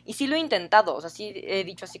 como que, y sí lo he intentado, o sea, sí he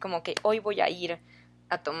dicho así como que hoy voy a ir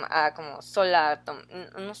a como sola,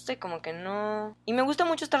 no sé, como que no, y me gusta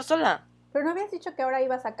mucho estar sola. Pero no habías dicho que ahora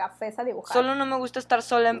ibas a cafés a dibujar. Solo no me gusta estar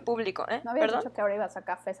sola en público, ¿eh? ¿No habías dicho que ahora ibas a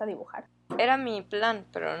cafés a dibujar? Era mi plan,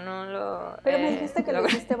 pero no lo... Pero me dijiste que lo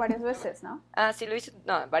hiciste varias veces, ¿no? Ah, sí, lo hice,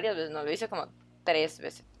 no, varias veces, no, lo hice como 3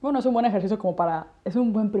 veces. Bueno, es un buen ejercicio es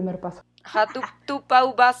un buen primer paso. Ajá, tú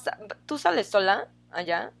Pau, ¿tú sales sola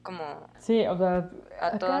allá? Como... Sí, o sea...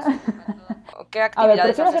 ¿A todas? ¿O qué actividades? A ver,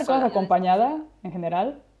 haces prefiero hacer sola? cosas acompañada, en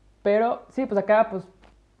general, pero sí, pues acá, pues,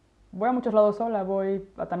 voy a muchos lados sola, voy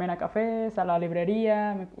también a cafés, a la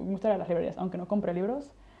librería, me gusta ir a las librerías, aunque no compre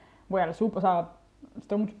libros, voy al súper, o sea,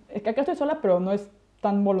 es que acá estoy sola, pero no es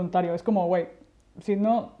tan voluntario, es como, güey, si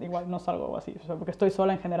no, igual no salgo o así, o sea, porque estoy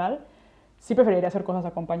sola en general, sí preferiría hacer cosas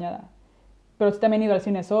acompañada, pero sí también he ido al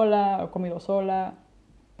cine sola, he comido sola,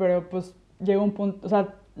 pero pues llega un punto, o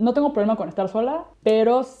sea, no tengo problema con estar sola,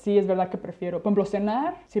 pero sí es verdad que prefiero, por ejemplo,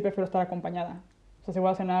 cenar, sí prefiero estar acompañada, o sea, si voy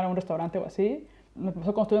a cenar a un restaurante o así. Me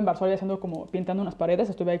pasó cuando estuve en Varsovia haciendo como pintando unas paredes,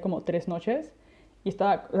 estuve ahí como 3 noches y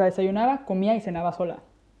estaba, o sea, desayunaba, comía y cenaba sola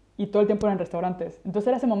y todo el tiempo era en restaurantes. Entonces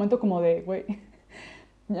era ese momento como de, güey,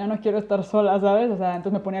 ya no quiero estar sola, ¿sabes? O sea,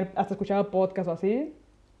 entonces me ponía, hasta escuchaba podcast o así,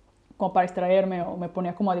 como para distraerme, o me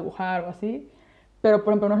ponía como a dibujar o así. Pero,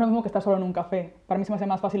 por ejemplo, no es lo mismo que estar solo en un café. Para mí se me hace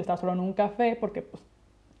más fácil estar solo en un café porque pues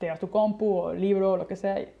te llevas tu compu o libro o lo que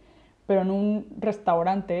sea. Pero en un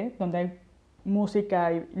restaurante donde hay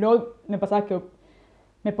música y luego me pasaba que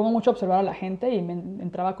me pongo mucho a observar a la gente y me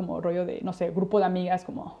entraba como rollo de, no sé, grupo de amigas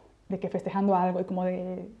como de que festejando algo y como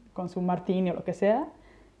de con su martini o lo que sea.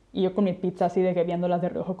 Y yo con mi pizza así de que viéndolas de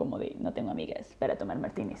reojo como de no tengo amigas para tomar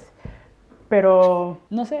martinis. Pero,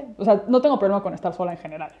 no sé, o sea, no tengo problema con estar sola en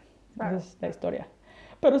general. Esa es la historia.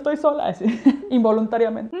 Pero estoy sola, así,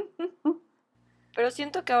 involuntariamente. Pero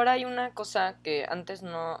siento que ahora hay una cosa que antes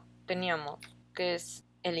no teníamos, que es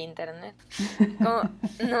el internet. Como,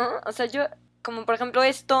 ¿no? O sea, como por ejemplo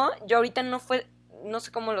esto, yo ahorita no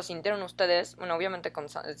sé cómo lo sintieron ustedes, bueno, obviamente con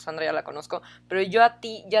Sandra ya la conozco, pero yo a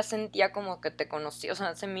ti ya sentía como que te conocí, o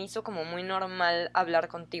sea, se me hizo como muy normal hablar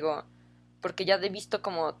contigo, porque ya he visto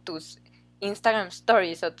como tus Instagram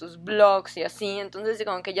stories o tus blogs y así, entonces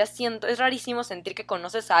como que ya siento, es rarísimo sentir que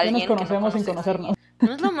conoces a alguien que nos conocemos sin conocernos.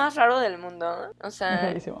 No es lo más raro del mundo, o sea... Es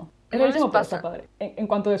rarísimo. Es rarísimo, pero está padre. En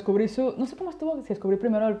cuanto descubrí no sé cómo estuvo, si descubrí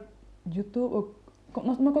primero el YouTube o...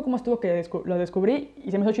 No me acuerdo cómo estuvo que lo descubrí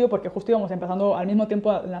y se me hizo chido porque justo íbamos empezando al mismo tiempo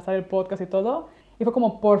a lanzar el podcast y todo. Y fue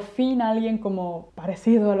como por fin alguien como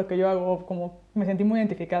parecido a lo que yo hago, como me sentí muy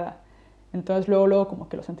identificada. Entonces luego como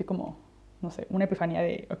que lo sentí como, no sé, una epifanía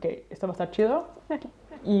de, ok, esto va a estar chido.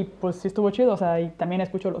 Y pues sí estuvo chido, o sea, y también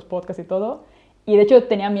escucho los podcasts y todo. Y de hecho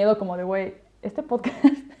tenía miedo como de, güey, este podcast,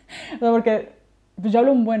 o sea, porque pues yo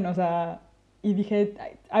hablo un buen, o sea, y dije,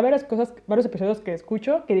 hay varias cosas, varios episodios que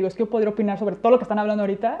escucho que digo, es que yo podría opinar sobre todo lo que están hablando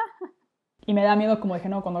ahorita. Y me da miedo como dije,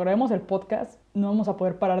 no, cuando grabemos el podcast no vamos a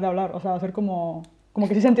poder parar de hablar. O sea, va a ser como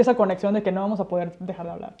que sí sentí esa conexión de que no vamos a poder dejar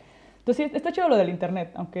de hablar. Entonces sí, está chido lo del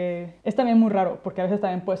internet, aunque es también muy raro, porque a veces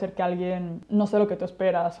también puede ser que alguien no sé lo que tú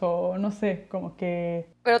esperas o no sé, como que...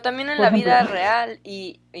 Pero también en Por la ejemplo. vida real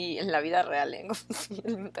y en la vida real, ¿eh?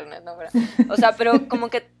 El internet, no, ¿verdad? O sea, pero como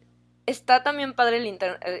que está también padre el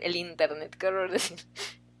internet, qué horror decir.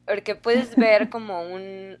 Porque puedes ver como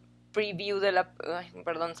un preview de la... Ay,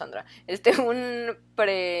 perdón, Sandra.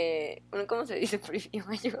 ¿Cómo se dice preview?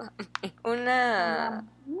 Ayúdame. Una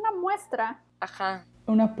muestra. Ajá.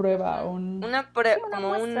 Una prueba, Una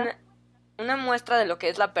muestra de lo que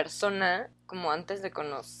es la persona como antes de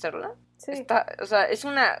conocerla. Sí. O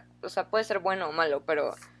sea, puede ser bueno o malo,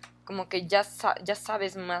 pero como que ya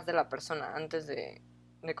sabes más de la persona antes de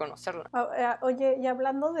conocerla. Oye, y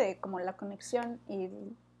hablando de como la conexión y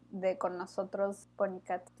de con nosotros,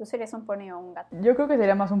 Ponycat, ¿tú serías un pony o un gato? Yo creo que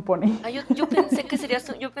sería más un pony. Ah, yo pensé que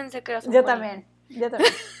yo pensé que eras un Yo pony. también.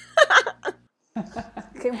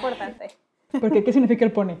 Qué importante. Porque, ¿qué significa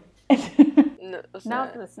el pony? No, o sea,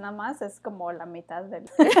 No, pues nada más es como la mitad del...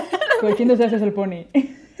 ¿Pero quién de ustedes es el pony?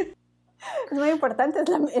 Es muy importante,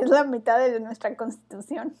 es la mitad de nuestra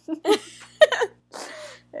constitución.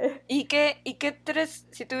 ¿Y qué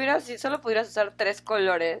si solo pudieras usar 3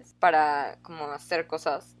 colores para como hacer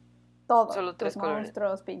cosas Todo. Solo 3 colores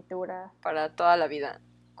monstruos, pintura. para toda la vida,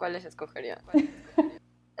 ¿cuáles escogerías?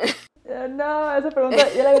 No, esa pregunta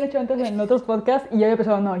ya la había hecho antes en otros podcasts y yo había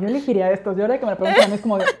pensado, no, yo elegiría estos. Y ahora que me la preguntan a mí es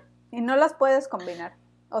como de... Y no las puedes combinar.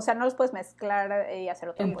 O sea, no los puedes mezclar y hacer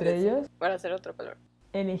otro Entre color. ellos, Para hacer otro color.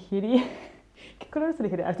 elegiría... ¿Qué colores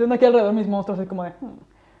elegiría? Estoy viendo aquí alrededor mis monstruos, es como de...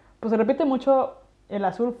 Pues se repite mucho el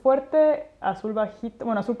azul fuerte, azul bajito,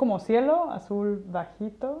 bueno, azul como cielo, azul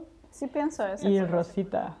bajito Sí pienso eso. y el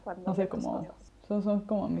rosita. Cuando No sé, veo tus como... ojos. Son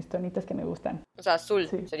como mis tonitas que me gustan. O sea, azul,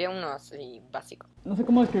 Sí. sería uno así básico. No sé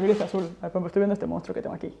cómo describir ese azul. A ver, estoy viendo este monstruo que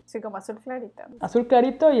tengo aquí. Sí, como azul clarito. Azul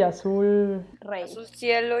clarito y azul... Rey. Azul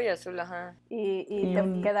cielo y azul, ajá. Y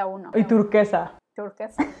te queda uno. Y turquesa.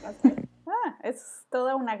 Turquesa. Es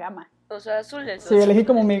toda una gama. O sea, azules. Sí, elegí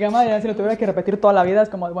como mi gama, ya si lo tuviera que repetir toda la vida es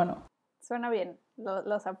como, bueno... Suena bien.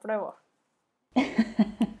 Los apruebo.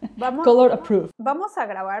 Color approved. Vamos a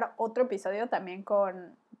grabar otro episodio también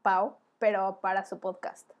con Pau, pero para su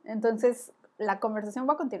podcast. Entonces, la conversación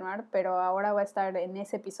va a continuar, pero ahora va a estar en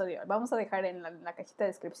ese episodio. Vamos a dejar en la cajita de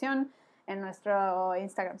descripción, en nuestro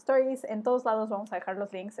Instagram Stories, en todos lados vamos a dejar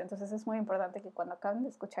los links. Entonces, es muy importante que cuando acaben de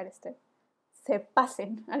escuchar se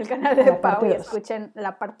pasen al canal de La Pau parte y 2. escuchen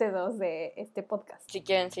la parte 2 de este podcast. Si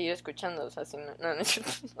quieren seguir escuchando, o sea, si no, no es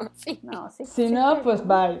cierto. No, sí. No, sí. Si sí no, quiero. pues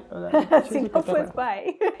bye. O sea, Si no, pues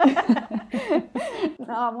bye.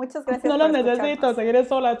 No, muchas gracias no por lo necesito, escucharnos. seguiré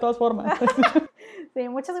sola de todas formas. Sí,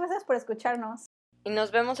 muchas gracias por escucharnos. Y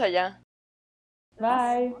nos vemos allá.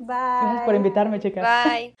 Bye. Bye. Gracias por invitarme, chicas.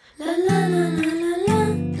 Bye.